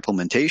through our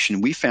implementation,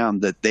 we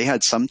found that they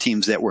had some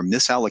teams that were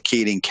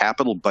misallocating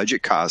capital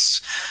budget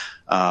costs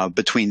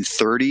between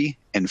 30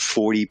 and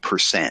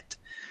 40%.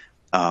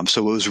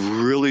 So it was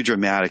really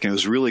dramatic, and it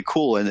was really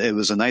cool, and it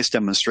was a nice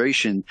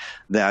demonstration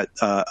that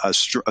a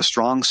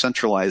strong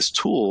centralized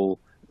tool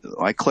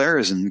like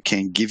Clarizen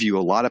can give you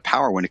a lot of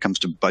power when it comes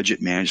to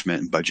budget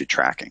management and budget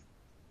tracking.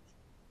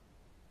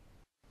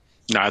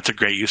 No, that's a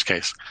great use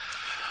case.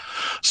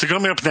 So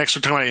going up next,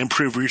 we're talking about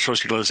improved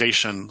resource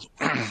utilization.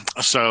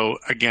 So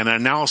again, an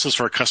analysis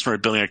for a customer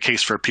building a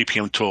case for a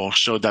PPM tool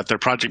showed that their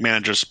project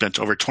managers spent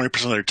over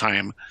 20% of their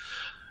time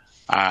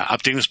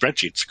updating the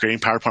spreadsheets, creating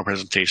PowerPoint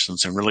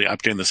presentations, and really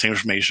updating the same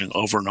information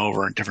over and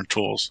over in different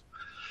tools.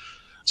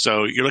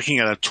 So you're looking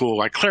at a tool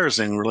like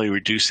Clarizen, really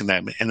reducing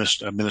that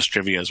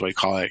administrivia, as we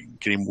call it,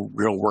 getting more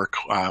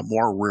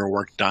real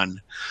work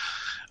done.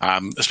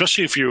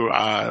 Especially if you're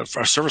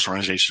for a service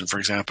organization, for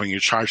example, and you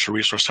charge for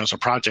resource-intensive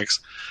projects,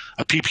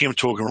 a PPM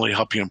tool can really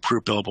help you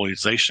improve billable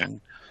utilization.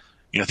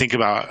 Think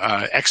about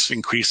X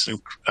increase in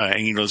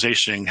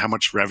utilization, how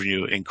much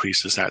revenue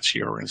increases that to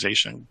your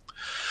organization.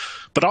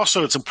 But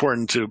also, it's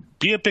important to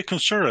be a bit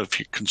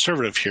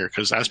conservative here,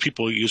 because as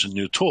people use a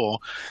new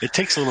tool, it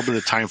takes a little bit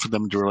of time for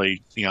them to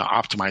really,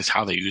 optimize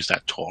how they use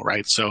that tool,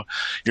 right? So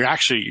your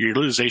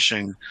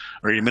utilization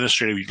or your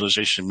administrative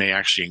utilization may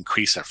actually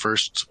increase at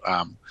first,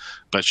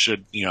 but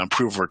should,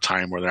 improve over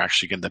time, where they're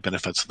actually getting the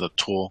benefits of the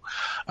tool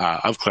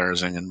of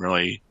Clarizen and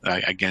really,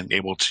 again,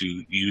 able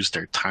to use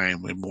their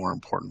time in more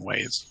important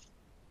ways.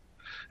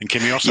 And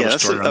Kim, you also have a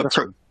story on this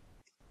one.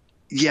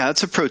 Yeah,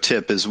 that's a pro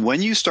tip, is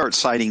when you start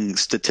citing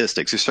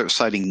statistics, you start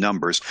citing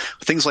numbers,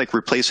 things like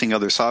replacing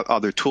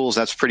other tools,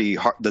 that's pretty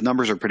hard. The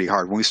numbers are pretty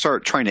hard. When we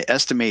start trying to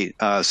estimate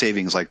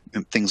savings, like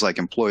things like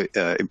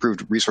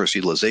improved resource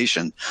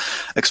utilization,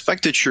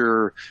 expect that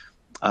your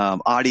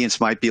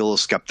audience might be a little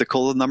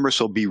skeptical of the numbers,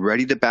 so be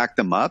ready to back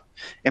them up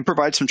and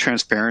provide some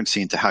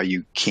transparency into how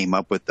you came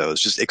up with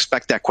those. Just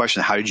expect that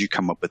question, how did you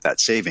come up with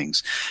that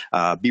savings?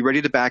 Be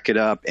ready to back it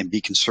up and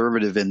be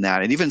conservative in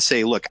that, and even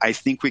say, look, I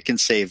think we can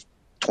save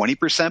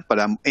 20%, but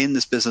I'm in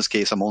this business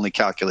case, I'm only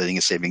calculating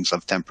a savings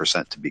of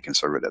 10% to be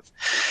conservative.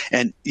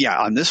 And yeah,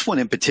 on this one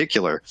in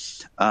particular,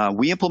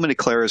 we implemented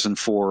Clarizen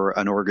for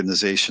an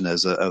organization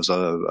as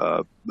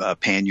a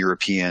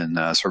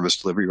pan-European service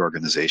delivery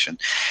organization.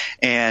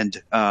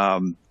 And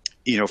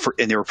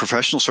and they were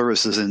professional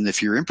services. And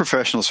if you're in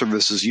professional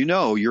services,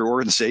 your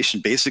organization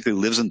basically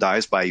lives and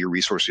dies by your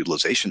resource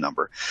utilization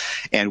number.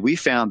 And we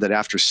found that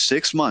after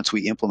 6 months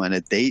we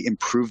implemented, they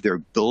improved their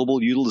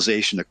billable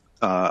utilization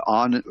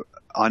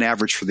on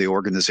average for the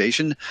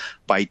organization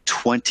by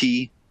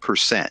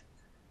 20%.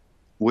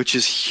 which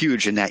is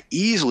huge, and that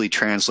easily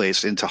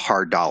translates into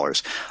hard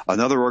dollars.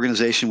 Another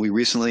organization we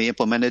recently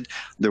implemented,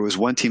 there was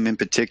one team in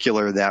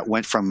particular that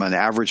went from an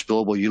average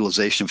billable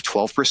utilization of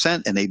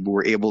 12%, and they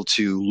were able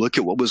to look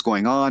at what was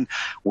going on,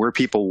 where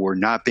people were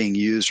not being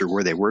used or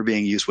where they were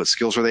being used, what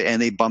skills were they,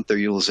 and they bumped their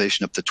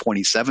utilization up to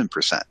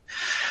 27%.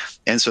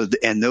 And so,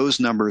 and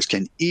those numbers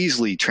can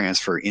easily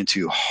transfer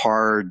into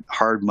hard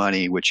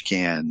money, which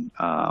can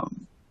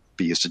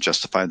be used to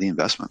justify the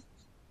investment.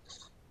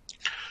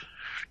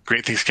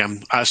 Great, thanks,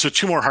 Kim. So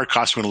 2 more hard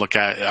costs we're going to look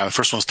at. The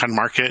first one is time to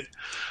market.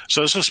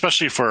 So this is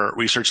especially for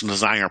research and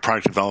design or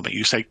product development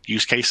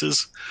use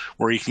cases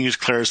where you can use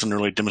Claris and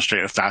really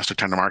demonstrate a faster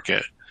time to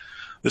market.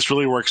 This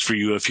really works for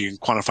you if you can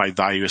quantify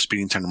value of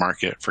speeding time to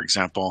market. For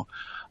example,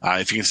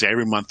 if you can say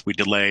every month we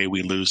delay,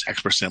 we lose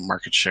X%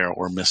 market share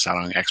or miss out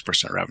on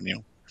X% revenue.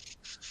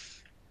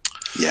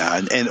 Yeah,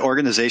 and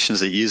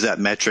organizations that use that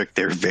metric,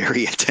 they're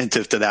very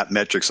attentive to that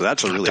metric. So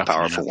that's a really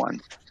powerful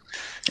one.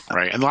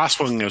 Right. And the last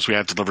one is we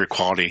have delivery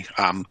quality.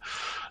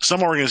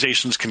 Some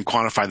organizations can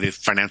quantify the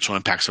financial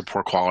impacts of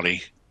poor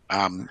quality.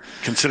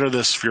 Consider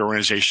this for your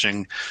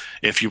organization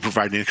if you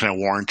provide any kind of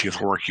warranty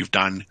for work you've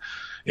done.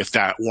 If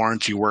that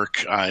warranty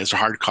work is a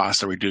hard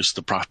cost that reduces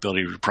the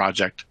profitability of your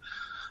project,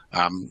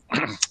 that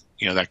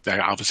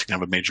obviously can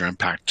have a major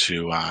impact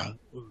to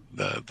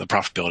the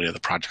profitability of the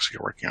projects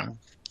you're working on.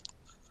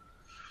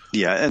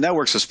 Yeah, and that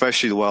works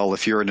especially well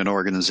if you're in an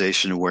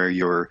organization where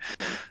your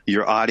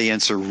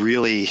audience are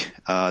really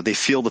they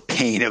feel the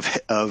pain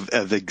of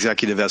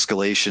executive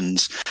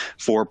escalations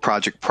for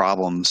project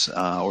problems,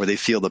 or they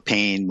feel the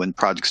pain when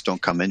projects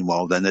don't come in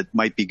well. Then it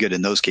might be good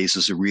in those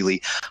cases to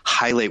really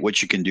highlight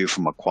what you can do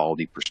from a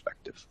quality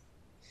perspective.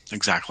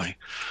 Exactly.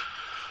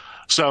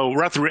 So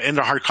we're at the end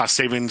of hard cost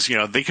savings.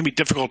 They can be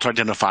difficult to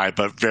identify,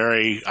 but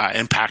very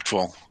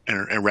impactful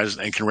and can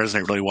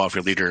resonate really well with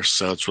your leaders.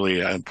 So it's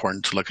really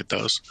important to look at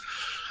those.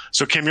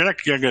 So Kim, you're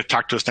going to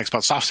talk to us next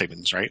about soft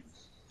savings, right?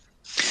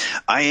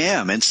 I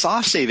am. And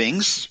soft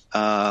savings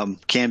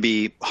can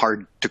be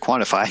hard to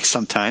quantify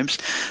sometimes.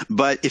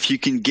 But if you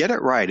can get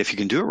it right, if you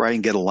can do it right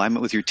and get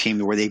alignment with your team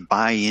where they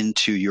buy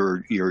into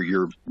your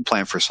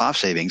plan for soft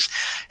savings,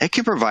 it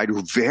can provide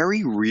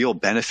very real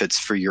benefits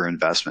for your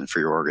investment, for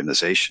your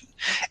organization.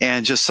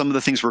 And just some of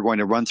the things we're going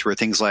to run through are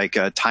things like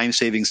time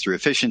savings through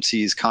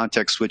efficiencies,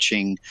 context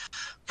switching,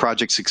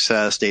 project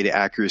success, data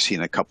accuracy,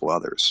 and a couple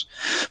others.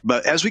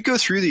 But as we go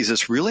through these,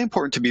 it's really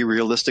important to be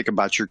realistic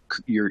about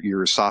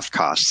your soft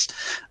costs,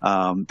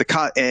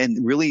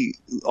 and really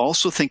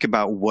also think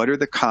about what are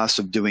the costs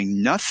of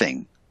doing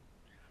nothing.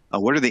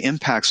 What are the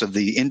impacts of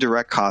the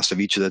indirect costs of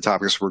each of the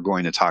topics we're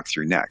going to talk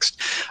through next?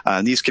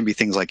 And these can be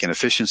things like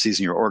inefficiencies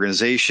in your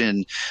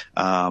organization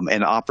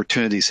and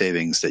opportunity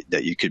savings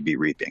that you could be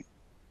reaping.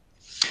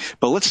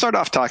 But let's start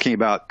off talking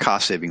about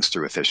cost savings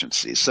through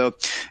efficiencies. So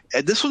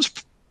this one's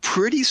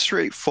pretty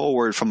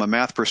straightforward from a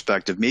math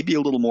perspective, maybe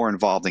a little more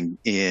involved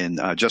in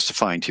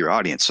justifying to your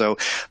audience. So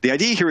the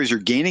idea here is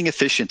you're gaining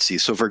efficiency.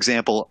 So for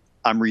example,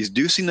 I'm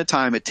reducing the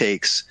time it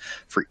takes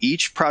for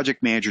each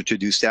project manager to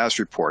do status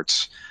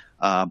reports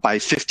by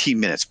 15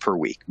 minutes per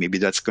week. Maybe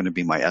that's going to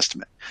be my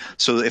estimate.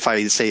 So if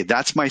I say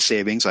that's my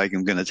savings,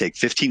 I'm going to take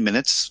 15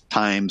 minutes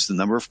times the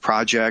number of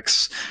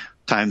projects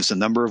times the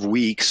number of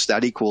weeks,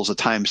 that equals a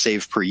time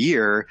saved per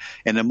year,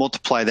 and then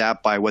multiply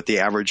that by what the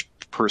average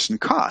person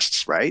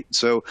costs, right?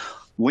 So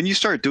when you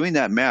start doing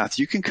that math,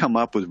 you can come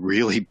up with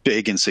really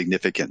big and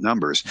significant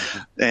numbers.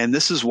 And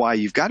this is why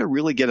you've got to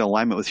really get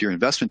alignment with your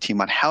investment team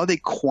on how they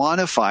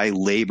quantify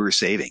labor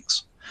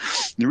savings.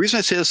 And the reason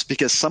I say this is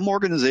because some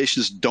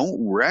organizations don't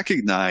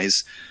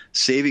recognize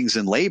savings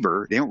in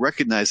labor. They don't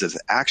recognize it's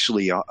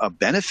actually a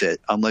benefit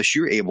unless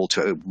you're able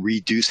to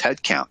reduce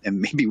headcount. And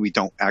maybe we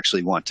don't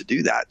actually want to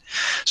do that.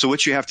 So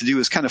what you have to do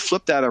is kind of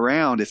flip that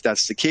around if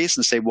that's the case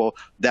and say, well,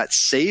 that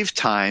save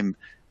time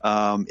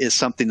is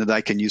something that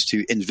I can use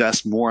to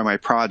invest more in my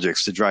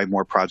projects to drive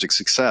more project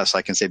success.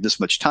 I can save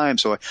this much time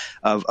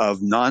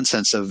of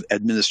nonsense of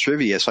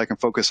administrivia so I can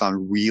focus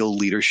on real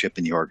leadership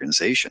in the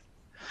organization.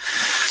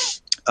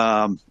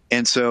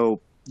 And so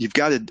you've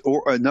got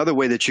another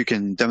way that you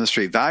can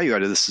demonstrate value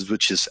out of this,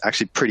 which is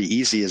actually pretty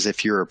easy, is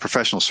if you're a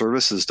professional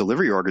services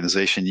delivery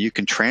organization, you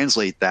can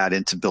translate that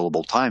into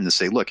billable time to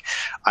say, look,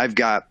 I've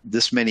got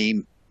this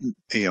many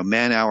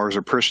man hours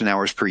or person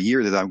hours per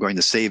year that I'm going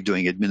to save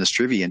doing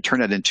administrivia and turn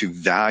that into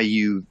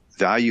value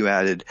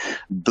added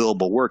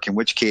billable work, in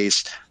which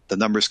case the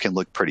numbers can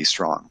look pretty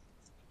strong.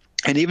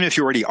 And even if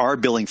you already are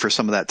billing for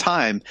some of that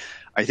time,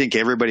 I think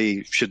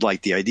everybody should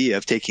like the idea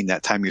of taking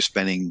that time you're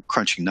spending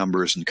crunching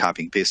numbers and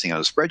copying and pasting out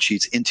of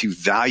spreadsheets into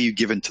value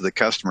given to the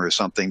customer as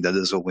something that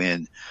is a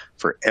win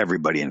for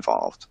everybody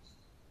involved.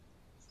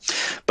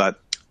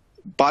 But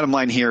bottom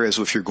line here is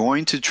if you're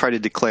going to try to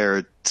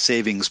declare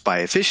savings by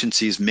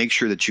efficiencies, make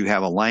sure that you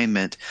have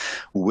alignment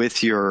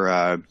with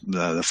your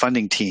the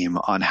funding team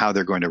on how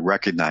they're going to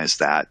recognize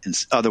that. And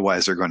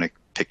otherwise, they're going to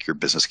pick your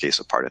business case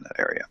apart in that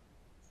area.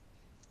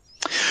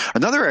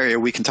 Another area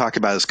we can talk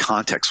about is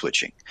context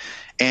switching.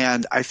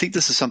 And I think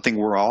this is something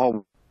we're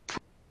all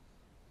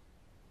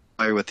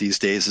familiar with these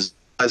days, is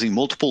using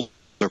multiple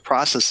or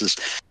processes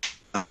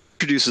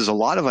produces a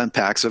lot of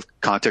unpacks of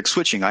context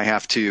switching. I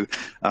have to,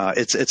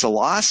 it's a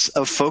loss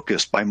of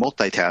focus by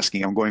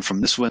multitasking. I'm going from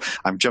this one,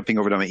 I'm jumping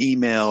over to my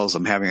emails,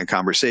 I'm having a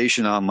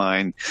conversation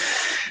online,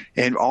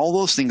 and all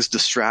those things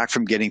distract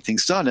from getting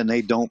things done, and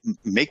they don't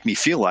make me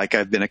feel like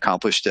I've been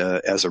accomplished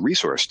as a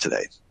resource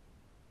today.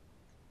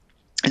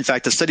 In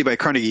fact, a study by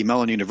Carnegie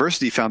Mellon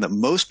University found that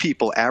most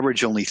people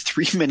average only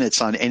 3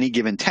 minutes on any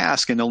given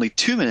task and only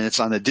 2 minutes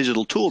on a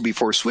digital tool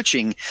before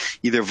switching,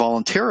 either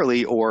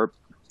voluntarily or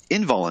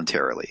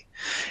involuntarily.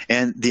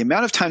 And the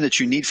amount of time that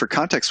you need for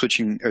context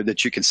switching, or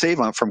that you can save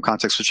on from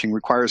context switching,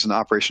 requires an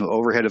operational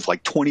overhead of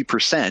like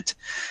 20%,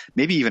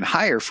 maybe even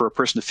higher, for a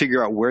person to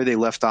figure out where they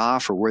left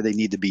off or where they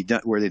need to be done,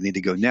 where they need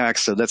to go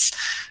next. So that's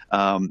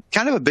kind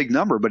of a big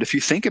number. But if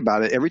you think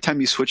about it, every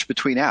time you switch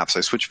between apps,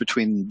 I switch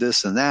between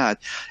this and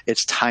that,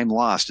 it's time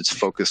lost, it's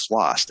focus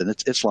lost, and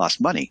it's lost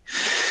money.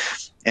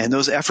 And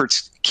those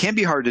efforts can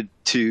be hard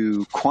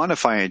to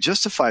quantify and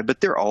justify,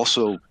 but they're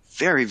also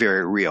very,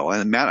 very real.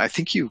 And Matt, I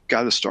think you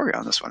got a story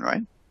on this one,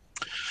 right?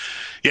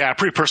 Yeah, a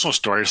pretty personal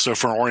story. So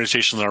for an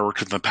organization that I worked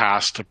with in the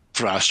past,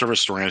 for a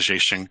service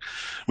organization,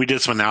 we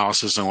did some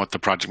analysis on what the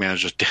project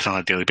managers did on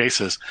a daily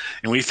basis.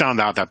 And we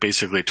found out that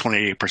basically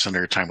 28% of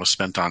their time was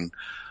spent on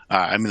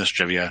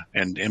administrivia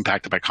and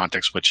impacted by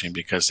context switching,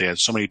 because they had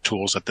so many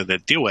tools that they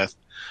deal with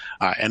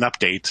and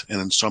update, and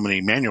then so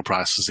many manual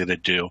processes they had to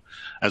do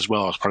as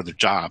well as part of their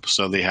job.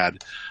 So they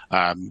had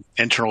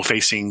internal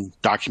facing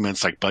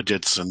documents like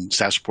budgets and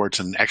status reports,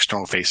 and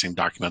external facing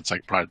documents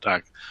like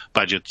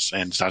budgets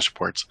and status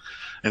reports.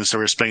 And so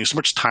we're spending so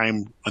much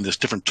time on these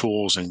different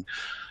tools and,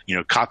 you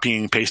know,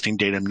 copying, pasting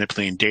data,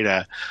 manipulating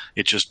data.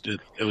 It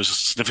was a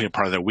significant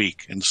part of their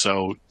week. And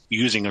so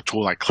using a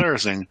tool like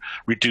Clarizon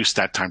reduced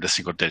that time to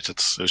single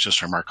digits. It was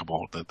just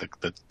remarkable,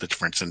 the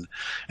difference. And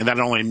that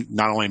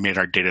not only made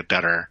our data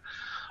better,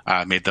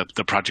 made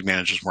the project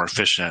managers more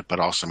efficient, but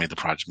also made the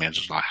project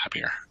managers a lot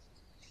happier.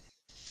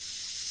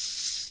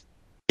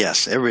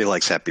 Yes, everybody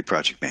likes happy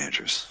project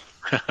managers.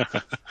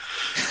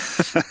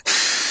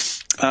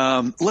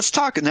 Let's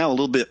talk now a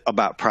little bit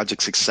about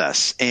project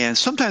success. And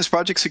sometimes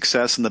project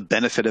success and the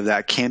benefit of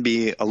that can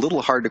be a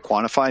little hard to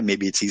quantify.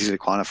 Maybe it's easy to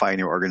quantify in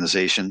your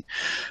organization.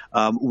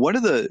 One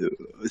of the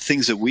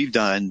things that we've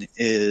done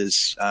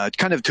is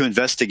kind of to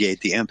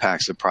investigate the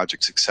impacts of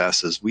project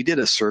successes. We did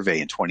a survey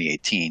in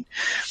 2018.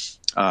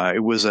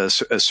 It was a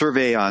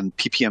survey on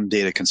PPM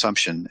data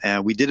consumption,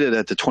 and we did it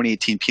at the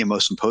 2018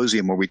 PMO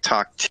Symposium, where we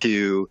talked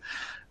to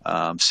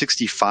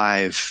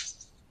 65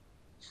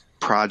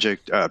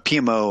 project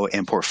PMO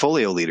and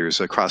portfolio leaders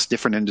across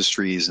different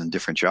industries and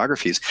different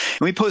geographies.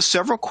 And we posed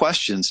several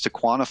questions to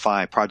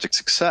quantify project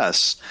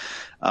success.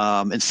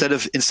 Instead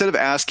of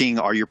asking,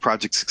 are your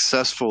projects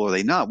successful or are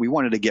they not, we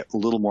wanted to get a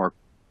little more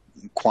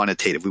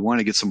quantitative. We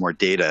wanted to get some more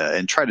data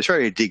and try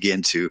to dig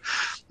into,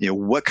 you know,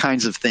 what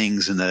kinds of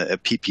things in a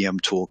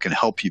PPM tool can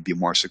help you be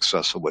more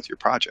successful with your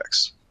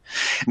projects.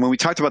 And when we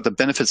talked about the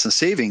benefits and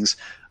savings,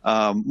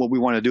 what we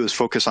want to do is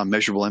focus on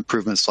measurable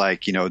improvements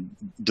like, you know,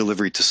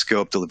 delivery to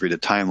scope, delivery to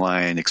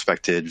timeline,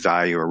 expected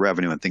value or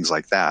revenue, and things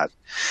like that.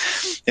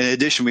 In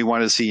addition, we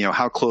wanted to see, you know,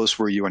 how close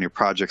were you on your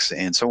projects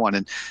and so on.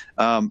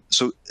 And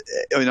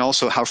and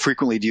also how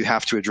frequently do you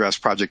have to address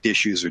project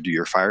issues or do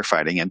your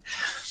firefighting. And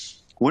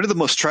one of the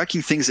most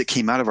striking things that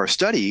came out of our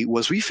study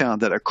was we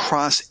found that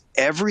across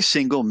every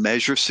single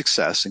measure of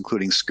success,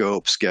 including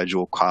scope,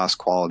 schedule, cost,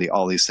 quality,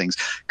 all these things,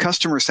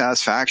 customer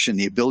satisfaction,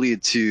 the ability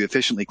to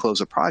efficiently close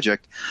a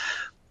project,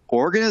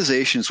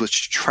 organizations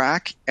which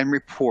track and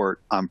report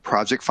on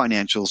project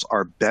financials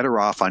are better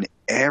off on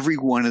every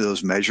one of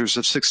those measures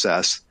of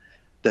success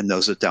than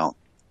those that don't.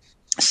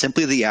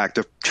 Simply the act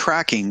of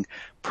tracking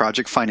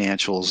project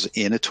financials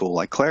in a tool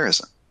like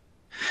Clarizon.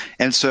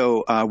 And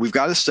so we've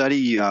got a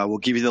study. We'll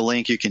give you the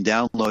link. You can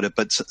download it.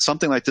 But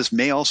something like this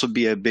may also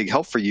be a big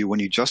help for you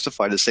when you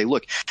justify to say,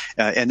 look,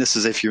 and this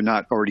is if you're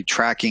not already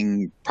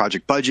tracking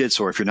project budgets,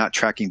 or if you're not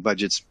tracking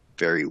budgets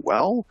very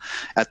well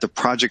at the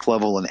project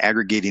level and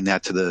aggregating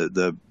that to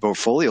the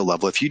portfolio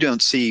level. If you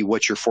don't see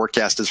what your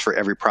forecast is for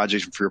every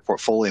project for your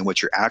portfolio and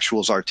what your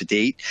actuals are to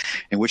date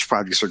and which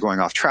projects are going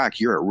off track,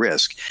 you're at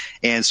risk.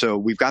 And so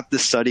we've got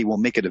this study. We'll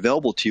make it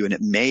available to you, and it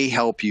may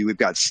help you. We've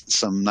got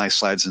some nice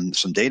slides and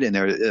some data in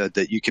there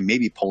that you can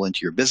maybe pull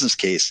into your business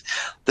case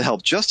to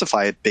help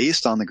justify it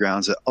based on the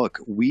grounds that, look,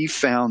 we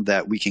found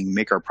that we can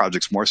make our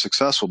projects more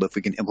successful if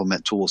we can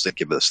implement tools that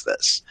give us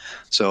this.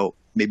 So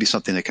maybe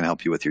something that can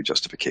help you with your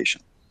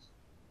justification.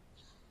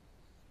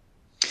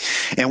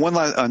 And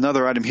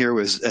another item here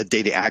was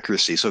data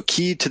accuracy. So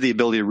key to the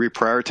ability to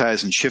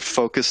reprioritize and shift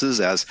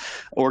focuses as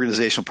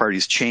organizational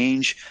priorities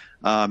change.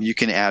 You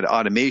can add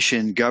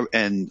automation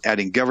and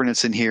adding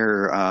governance in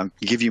here,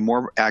 give you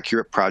more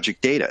accurate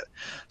project data.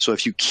 So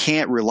if you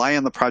can't rely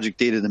on the project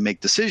data to make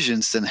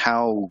decisions, then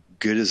how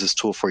good is this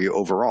tool for you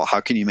overall?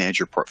 How can you manage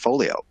your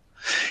portfolio?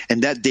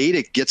 And that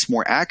data gets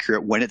more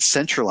accurate when it's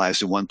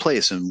centralized in one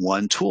place, in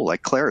one tool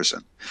like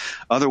Clarizon.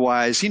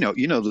 Otherwise, you know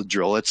the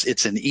drill. It's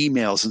in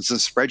emails, it's in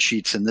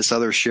spreadsheets, and this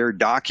other shared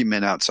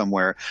document out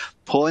somewhere.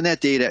 Pulling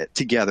that data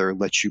together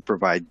lets you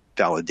provide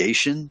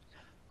validation,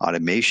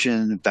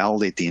 automation,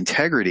 validate the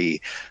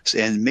integrity,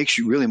 and makes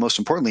you really, most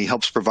importantly,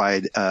 helps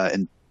provide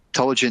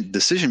intelligent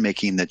decision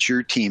making that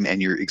your team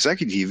and your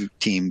executive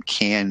team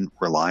can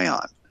rely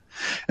on.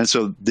 And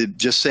so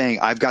just saying,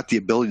 I've got the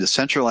ability to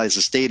centralize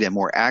this data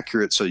more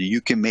accurate so you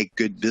can make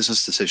good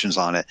business decisions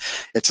on it.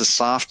 It's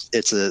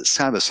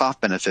kind of a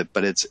soft benefit,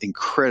 but it's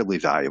incredibly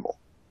valuable.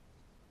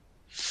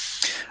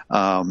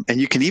 And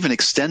you can even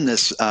extend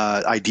this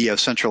idea of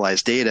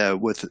centralized data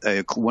with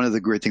one of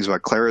the great things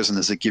about Clarizen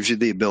is it gives you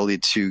the ability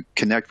to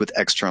connect with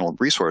external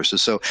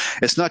resources. So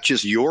it's not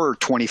just your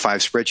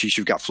 25 spreadsheets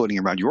you've got floating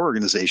around your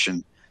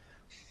organization.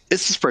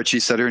 It's the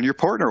spreadsheets that are in your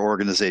partner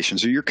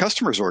organizations or your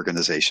customers'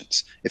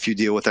 organizations. If you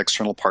deal with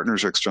external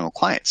partners or external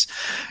clients,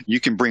 you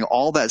can bring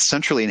all that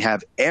centrally and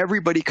have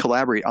everybody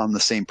collaborate on the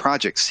same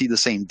project, see the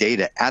same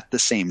data at the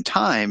same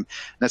time.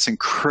 That's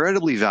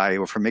incredibly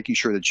valuable for making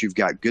sure that you've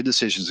got good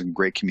decisions and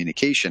great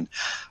communication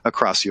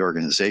across the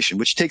organization,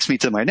 which takes me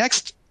to my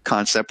next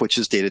concept, which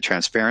is data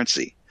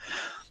transparency.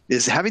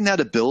 Is having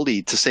that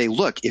ability to say,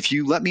 look, if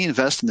you let me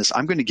invest in this,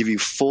 I'm going to give you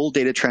full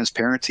data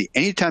transparency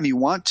anytime you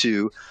want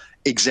to.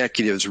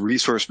 Executives,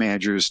 resource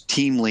managers,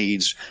 team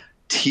leads,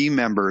 team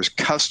members,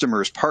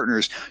 customers,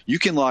 partners, you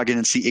can log in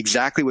and see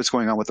exactly what's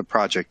going on with the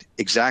project,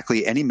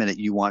 exactly any minute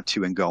you want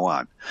to and go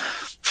on.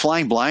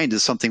 Flying blind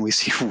is something we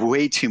see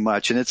way too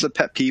much, and it's a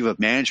pet peeve of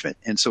management.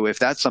 And so if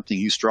that's something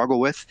you struggle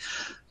with,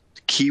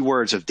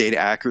 keywords of data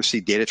accuracy,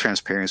 data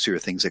transparency are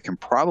things that can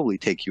probably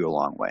take you a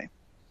long way.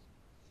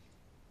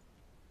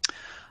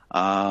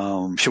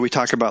 Should we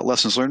talk about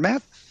lessons learned,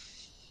 Matt?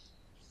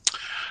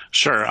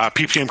 Sure.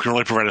 PPM can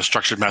really provide a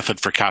structured method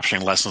for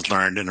capturing lessons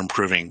learned and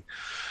improving.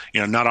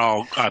 Not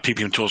all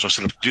PPM tools are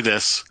set up to do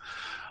this.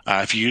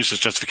 If you use this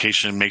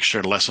justification, make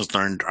sure the lessons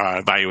learned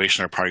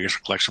evaluation are part of your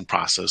collection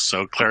process.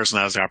 So Clarizen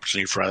has the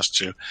opportunity for us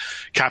to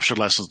capture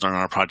lessons learned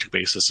on a project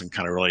basis and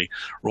kind of really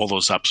roll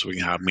those up so we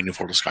can have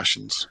meaningful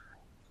discussions.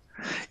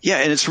 Yeah,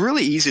 and it's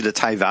really easy to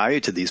tie value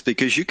to these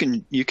because you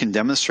can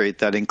demonstrate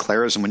that in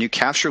Clarizen. When you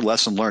capture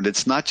lesson learned,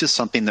 it's not just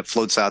something that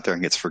floats out there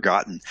and gets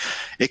forgotten.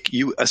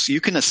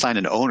 You can assign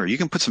an owner. You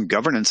can put some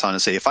governance on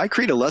and say, if I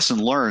create a lesson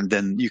learned,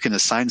 then you can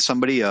assign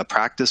somebody a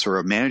practice or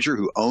a manager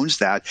who owns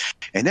that,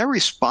 and they're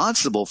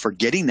responsible for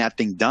getting that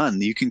thing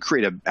done. You can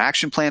create an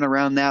action plan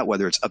around that,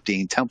 whether it's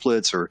updating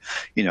templates or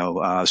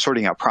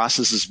sorting out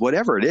processes,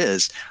 whatever it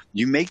is.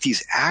 You make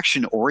these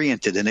action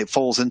oriented, and it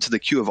falls into the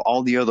queue of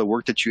all the other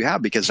work that you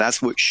have because that's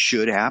what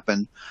should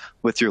happen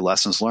with your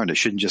lessons learned. It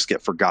shouldn't just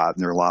get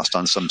forgotten or lost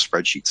on some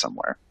spreadsheet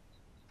somewhere.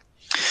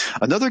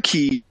 Another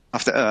key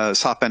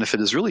soft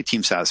benefit is really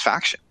team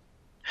satisfaction.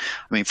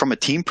 I mean, from a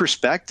team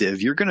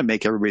perspective, you're going to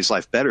make everybody's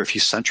life better if you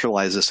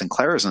centralize this in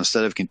Clarizen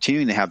instead of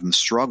continuing to have them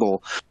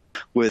struggle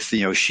with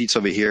sheets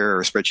over here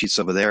or spreadsheets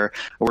over there.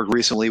 I worked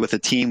recently with a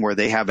team where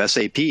they have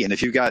SAP, and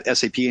if you've got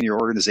SAP in your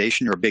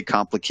organization or a big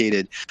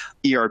complicated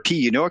ERP,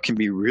 it can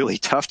be really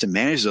tough to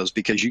manage those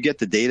because you get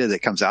the data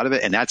that comes out of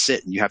it and that's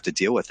it, and you have to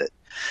deal with it.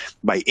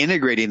 By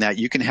integrating that,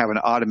 you can have an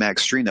automatic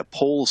stream that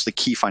pulls the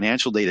key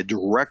financial data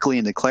directly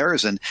into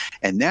Clarizen.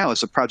 And now,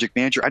 as a project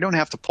manager, I don't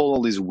have to pull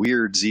all these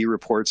weird Z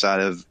reports out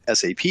of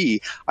SAP.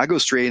 I go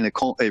straight into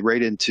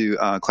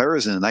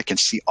Clarizen, and I can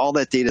see all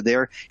that data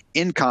there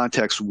in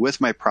context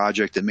with my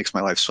project. It makes my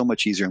life so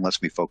much easier and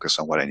lets me focus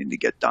on what I need to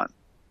get done.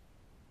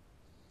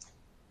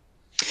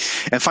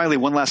 And finally,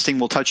 one last thing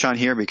we'll touch on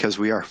here because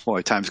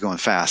time's going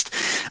fast,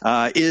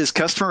 is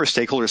customer or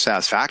stakeholder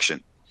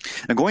satisfaction.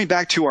 Now, going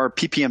back to our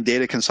PPM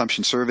data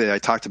consumption survey that I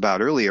talked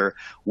about earlier,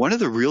 one of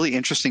the really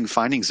interesting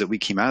findings that we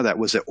came out of that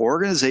was that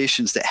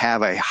organizations that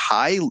have a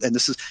high, and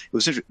it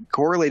was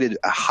correlated,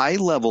 a high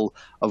level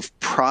of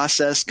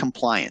process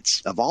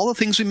compliance. Of all the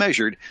things we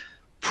measured,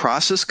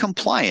 process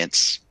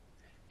compliance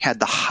had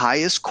the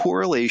highest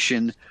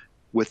correlation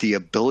with the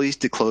ability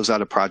to close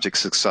out a project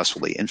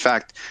successfully. In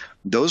fact,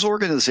 those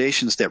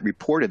organizations that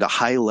reported a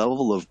high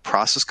level of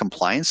process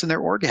compliance in their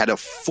org had a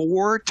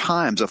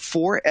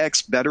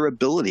 4x better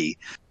ability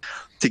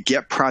to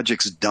get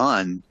projects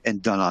done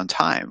and done on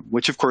time,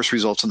 which of course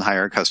results in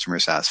higher customer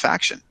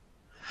satisfaction.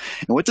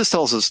 And what this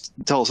tells us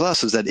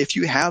is that if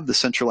you have the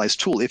centralized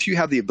tool, if you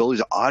have the ability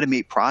to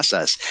automate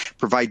process,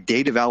 provide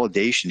data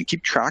validation, and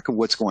keep track of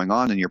what's going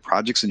on in your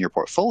projects and your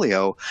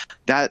portfolio,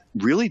 that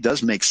really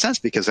does make sense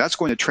because that's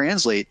going to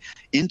translate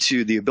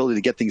into the ability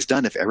to get things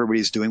done if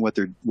everybody's doing what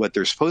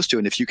they're supposed to,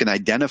 and if you can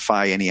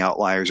identify any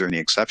outliers or any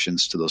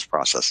exceptions to those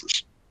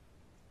processes.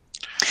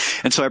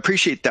 And so I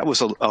appreciate that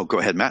was go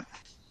ahead, Matt.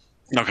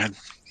 Okay.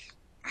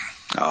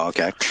 Oh,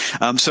 okay.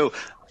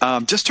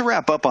 Just to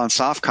wrap up on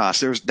soft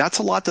costs, that's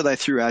a lot that I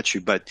threw at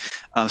you, but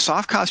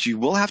soft costs, you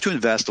will have to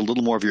invest a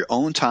little more of your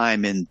own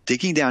time in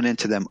digging down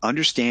into them,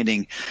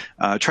 understanding,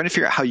 trying to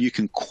figure out how you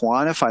can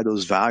quantify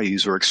those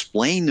values or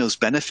explain those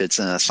benefits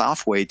in a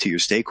soft way to your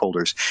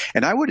stakeholders.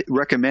 And I would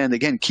recommend,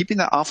 again, keeping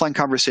that offline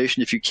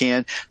conversation if you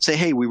can. Say,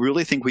 hey, we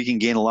really think we can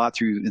gain a lot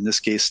through, in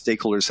this case,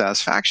 stakeholder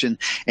satisfaction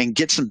and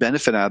get some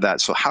benefit out of that.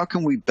 So how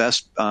can we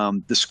best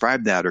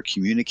describe that or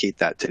communicate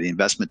that to the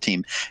investment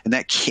team? And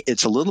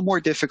it's a little more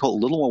difficult, a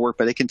little more work,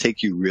 but it can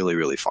take you really,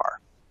 really far.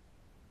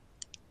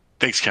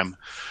 Thanks, Kim.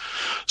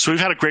 So we've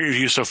had a great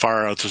review so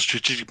far of the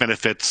strategic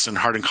benefits and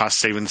hard and cost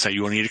savings that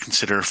you will need to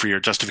consider for your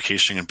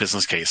justification and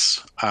business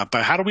case.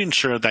 But how do we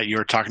ensure that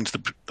you're talking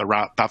to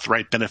about the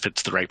right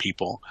benefits to the right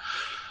people?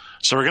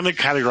 So we're going to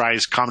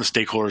categorize common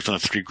stakeholders into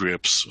 3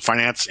 groups: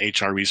 finance,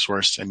 HR,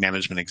 resource, and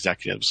management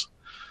executives.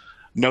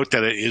 Note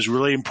that it is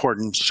really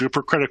important,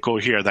 super critical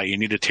here, that you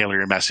need to tailor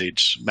your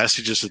message.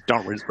 Messages that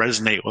don't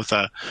resonate with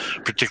a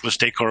particular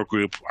stakeholder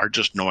group are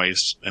just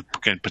noise and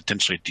can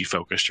potentially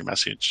defocus your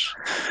message.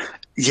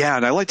 Yeah,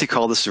 and I like to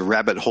call this a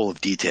rabbit hole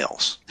of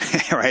details,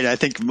 right? I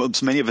think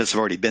many of us have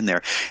already been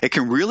there. It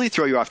can really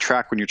throw you off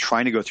track when you're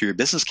trying to go through your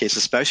business case,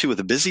 especially with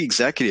the busy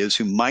executives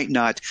who might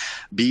not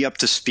be up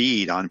to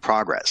speed on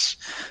progress.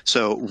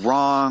 So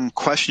wrong,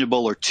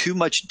 questionable, or too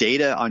much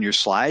data on your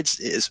slides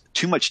is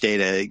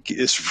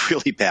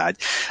really bad.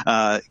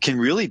 Can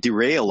really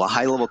derail a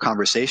high-level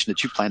conversation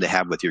that you plan to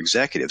have with your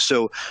executives.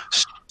 So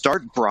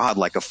start broad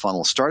like a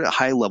funnel, start at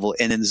high level,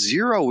 and then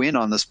zero in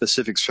on the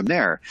specifics from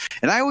there.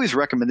 And I always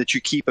recommend that you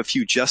keep a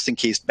few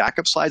just-in-case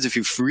backup slides. If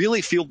you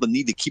really feel the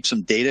need to keep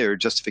some data or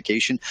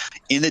justification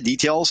in the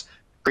details,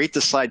 create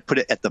the slide, put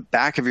it at the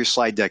back of your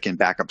slide deck in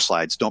backup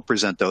slides. Don't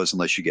present those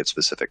unless you get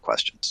specific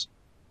questions.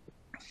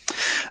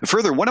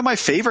 Further, one of my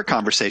favorite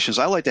conversations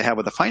I like to have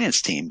with the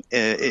finance team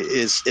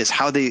is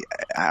how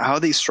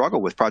they struggle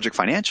with project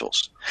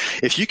financials.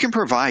 If you can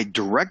provide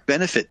direct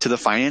benefit to the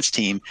finance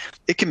team,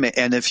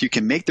 and if you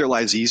can make their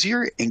lives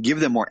easier and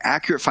give them more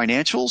accurate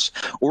financials,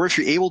 or if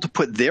you're able to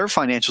put their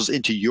financials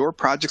into your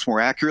projects more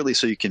accurately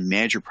so you can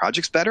manage your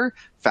projects better,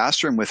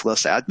 faster, and with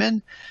less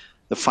admin,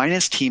 the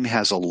finance team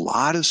has a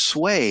lot of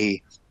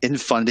sway in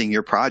funding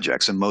your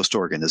projects in most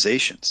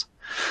organizations.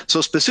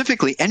 So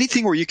specifically,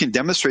 anything where you can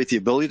demonstrate the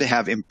ability to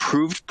have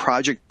improved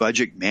project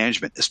budget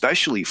management,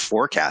 especially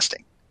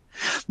forecasting.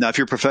 Now, if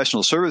you're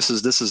professional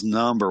services, this is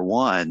number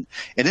one,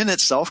 and in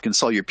itself can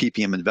sell your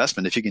PPM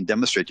investment if you can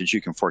demonstrate that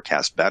you can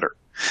forecast better.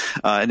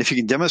 And if you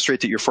can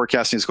demonstrate that your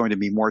forecasting is going to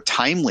be more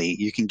timely,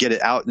 you can get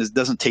it out, and it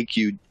doesn't take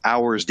you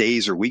hours,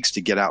 days, or weeks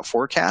to get out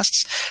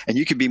forecasts, and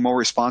you can be more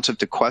responsive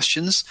to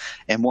questions.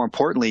 And more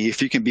importantly,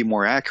 if you can be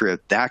more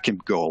accurate, that can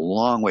go a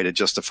long way to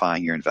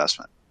justifying your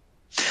investment.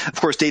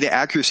 Of course, data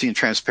accuracy and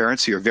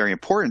transparency are very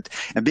important,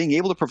 and being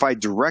able to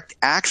provide direct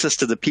access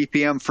to the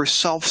PPM for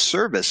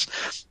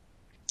self-service.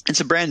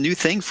 It's a brand new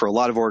thing for a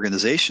lot of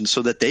organizations,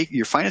 so that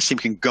your finance team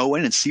can go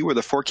in and see where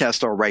the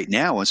forecasts are right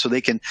now, and so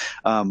they can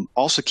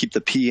also keep the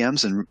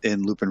PMs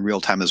in loop in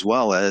real time as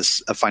well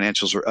as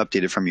financials are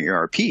updated from your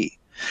ERP.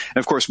 And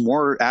of course,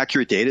 more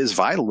accurate data is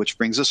vital, which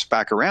brings us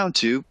back around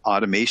to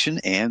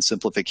automation and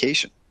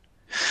simplification.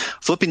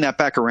 Flipping that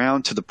back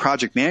around to the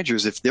project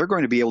managers, if they're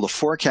going to be able to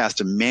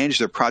forecast and manage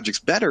their projects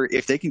better,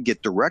 if they can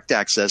get direct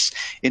access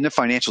into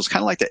financials,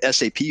 kind of like the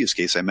SAP use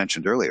case I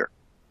mentioned earlier.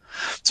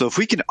 So if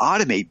we can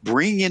automate,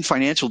 bring in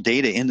financial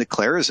data into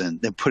Clarizen,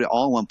 then put it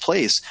all in one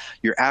place,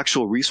 your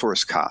actual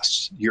resource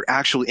costs, your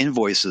actual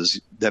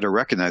invoices that are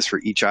recognized for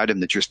each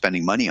item that you're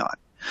spending money on,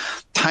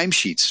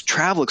 timesheets,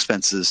 travel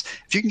expenses,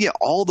 if you can get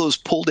all those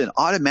pulled in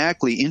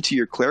automatically into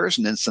your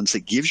Clarizen instance,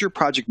 it gives your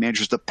project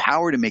managers the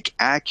power to make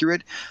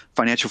accurate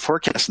financial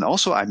forecasts, and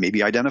also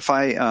maybe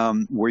identify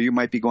where you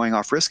might be going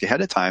off risk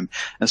ahead of time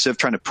instead of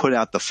trying to put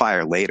out the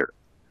fire later.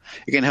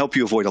 It can help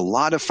you avoid a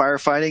lot of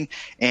firefighting,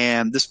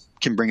 and this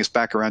can bring us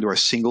back around to our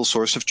single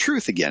source of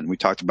truth again. We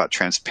talked about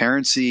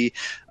transparency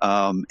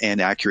and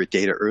accurate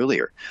data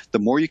earlier. The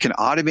more you can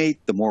automate,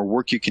 the more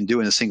work you can do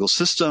in a single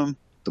system,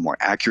 the more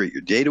accurate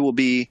your data will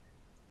be,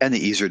 and the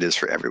easier it is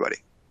for everybody.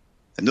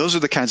 And those are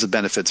the kinds of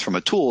benefits from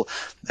a tool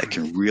that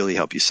can really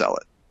help you sell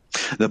it.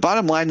 The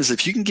bottom line is,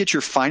 if you can get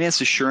your finance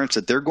assurance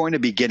that they're going to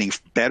be getting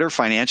better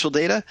financial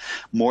data,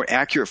 more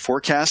accurate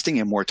forecasting,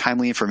 and more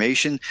timely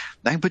information,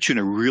 that can put you in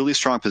a really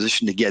strong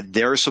position to get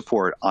their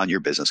support on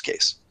your business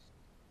case.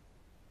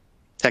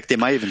 Heck, they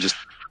might even just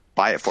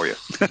buy it for you.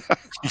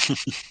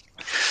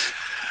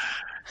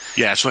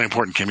 Yeah, it's really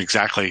important, Kim.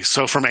 Exactly.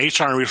 So from an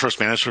HR and resource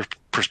management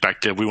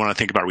perspective, we want to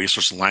think about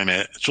resource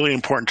alignment. It's really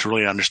important to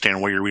really understand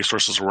what your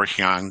resources are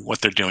working on, what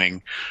they're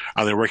doing.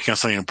 Are they working on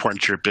something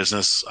important to your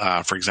business?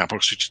 For example,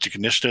 strategic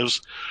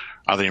initiatives.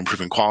 Are they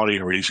improving quality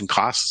or reducing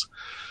costs?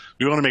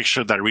 We want to make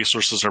sure that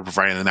resources are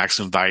providing the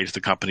maximum value to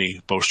the company,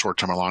 both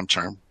short-term and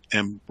long-term.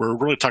 And we're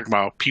really talking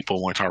about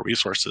people when we talk about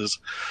resources.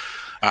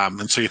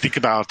 And so you think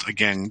about,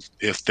 again,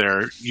 if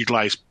they're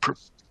utilized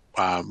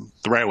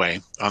the right way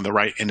on the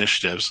right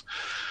initiatives,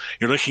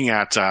 you're looking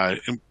at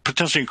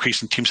potentially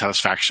increasing team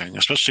satisfaction,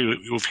 especially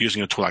if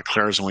using a tool like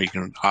Clarizen, where you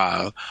can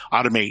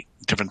automate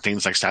different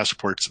things like status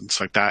reports and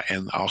stuff like that,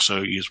 and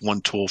also use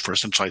one tool for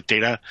centralized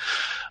data.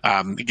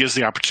 It gives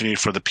the opportunity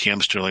for the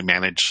PMs to really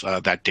manage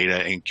that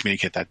data and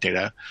communicate that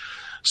data.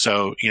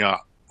 So,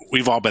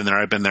 we've all been there.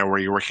 I've been there, where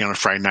you're working on a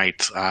Friday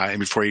night, and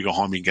before you go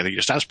home, you can get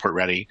your status report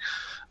ready.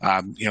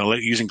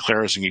 Using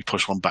Clarizen, you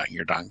push one button,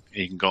 you're done.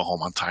 And you can go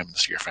home on time and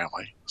see your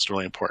family. It's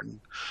really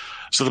important.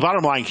 So the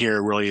bottom line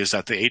here really is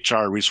that the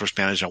HR resource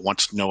manager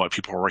wants to know what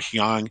people are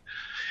working on,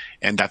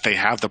 and that they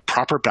have the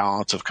proper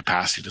balance of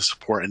capacity to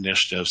support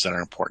initiatives that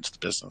are important to the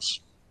business.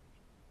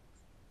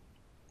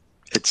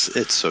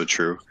 It's so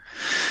true.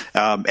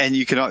 And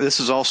you can. This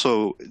is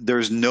also,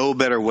 there's no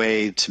better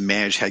way to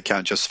manage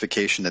headcount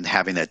justification than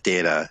having that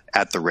data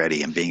at the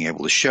ready and being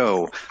able to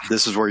show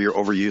this is where you're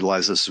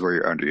overutilized, this is where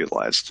you're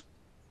underutilized.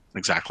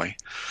 Exactly.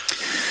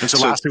 And so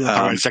lastly, we'll talk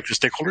about executive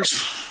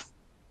stakeholders.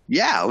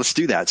 Yeah, let's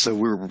do that. So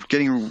we're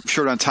getting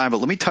short on time, but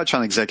let me touch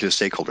on executive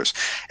stakeholders.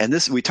 And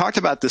this, we talked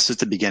about this at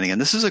the beginning, and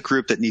this is a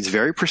group that needs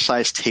very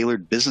precise,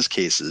 tailored business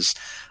cases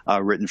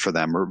written for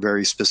them, or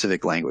very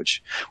specific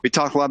language. We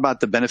talked a lot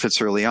about the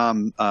benefits early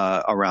on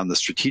around the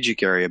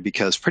strategic area,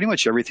 because pretty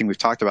much everything we've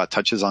talked about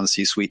touches on the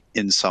C-suite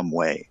in some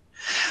way.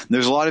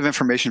 There's a lot of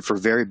information for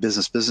very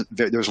business.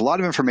 There's a lot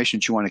of information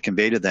that you want to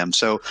convey to them.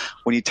 So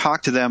when you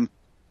talk to them,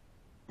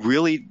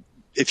 really,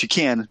 if you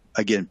can,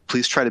 again,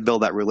 please try to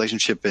build that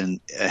relationship in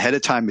ahead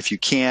of time. If you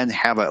can,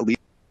 have at least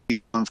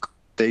one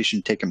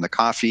conversation, take them to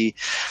coffee,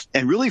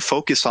 and really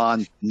focus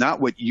on not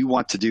what you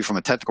want to do from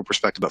a technical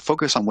perspective, but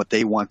focus on what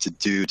they want to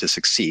do to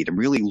succeed, and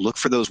really look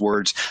for those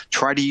words.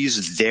 Try to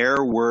use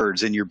their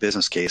words in your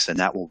business case, and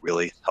that will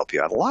really help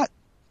you out a lot.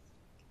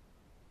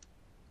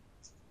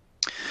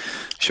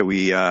 Shall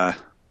we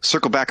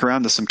circle back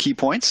around to some key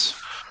points?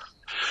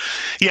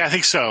 Yeah, I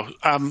think so.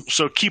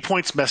 So key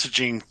points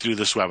messaging through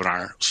this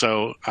webinar.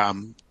 So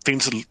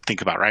things to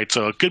think about, right?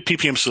 So a good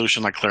PPM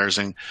solution like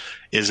Clarizing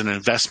is an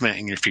investment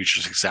in your future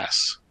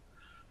success.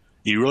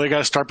 You really got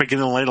to start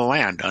beginning to lay the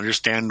land,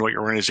 understand what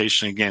your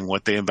organization, again,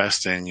 what they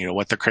invest in,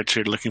 what the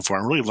criteria they're looking for,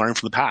 and really learn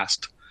from the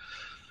past.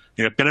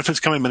 Benefits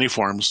come in many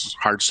forms: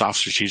 hard, soft,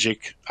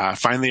 strategic.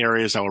 Find the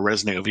areas that will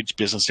resonate with each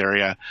business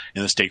area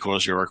and the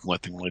stakeholders you're working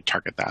with, and really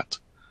target that.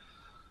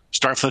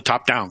 Start from the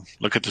top down.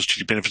 Look at the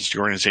strategic benefits to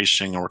your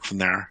organization and work from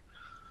there.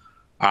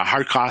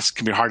 Hard costs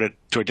can be hard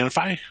to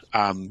identify,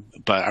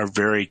 but are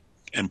very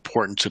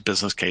important to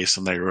business case,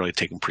 and they're really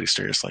taken pretty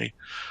seriously.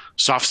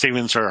 Soft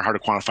savings are hard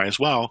to quantify as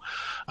well,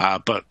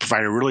 but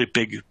provide a really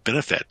big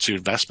benefit to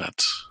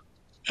investments.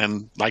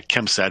 And like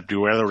Kim said,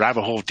 do a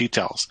rabbit hole of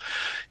details.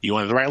 You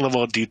want the right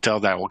level of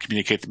detail that will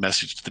communicate the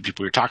message to the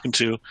people you're talking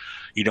to.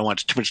 You don't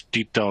want too much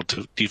detail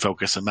to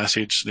defocus the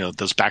message.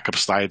 Those backup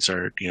slides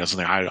are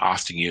something I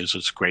often use.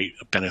 It's a great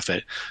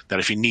benefit that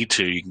if you need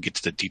to, you can get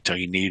to the detail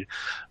you need,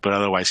 but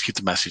otherwise keep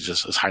the message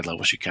as high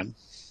level as you can.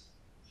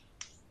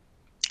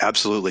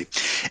 Absolutely.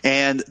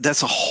 And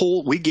that's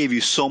we gave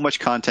you so much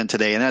content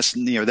today, and that's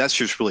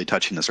just really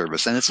touching the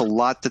surface, and it's a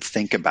lot to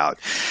think about.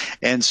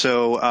 And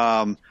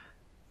so,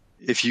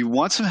 if you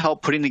want some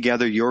help putting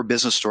together your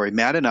business story,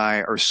 Matt and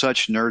I are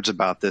such nerds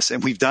about this,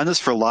 and we've done this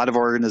for a lot of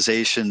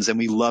organizations, and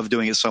we love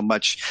doing it so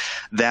much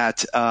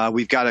that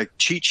we've got a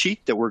cheat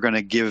sheet that we're going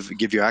to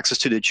give you access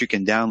to that you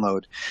can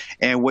download.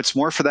 And what's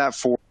more for that,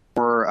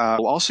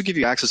 we'll also give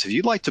you access if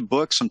you'd like to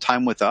book some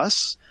time with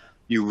us.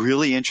 You're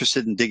really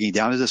interested in digging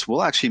down to this,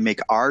 we'll actually make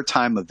our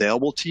time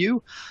available to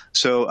you.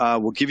 So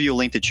we'll give you a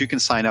link that you can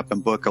sign up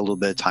and book a little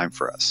bit of time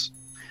for us.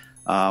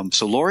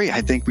 So Lori, I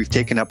think we've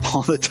taken up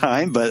all the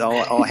time, but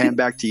I'll hand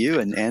back to you,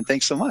 and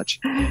thanks so much.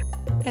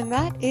 And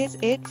that is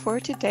it for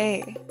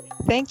today.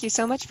 Thank you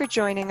so much for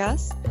joining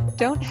us.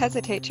 Don't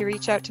hesitate to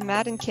reach out to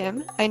Matt and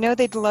Kim. I know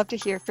they'd love to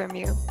hear from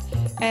you.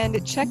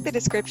 And check the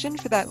description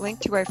for that link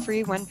to our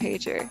free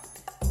one-pager.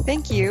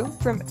 Thank you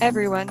from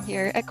everyone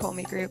here at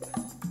Kolme Group.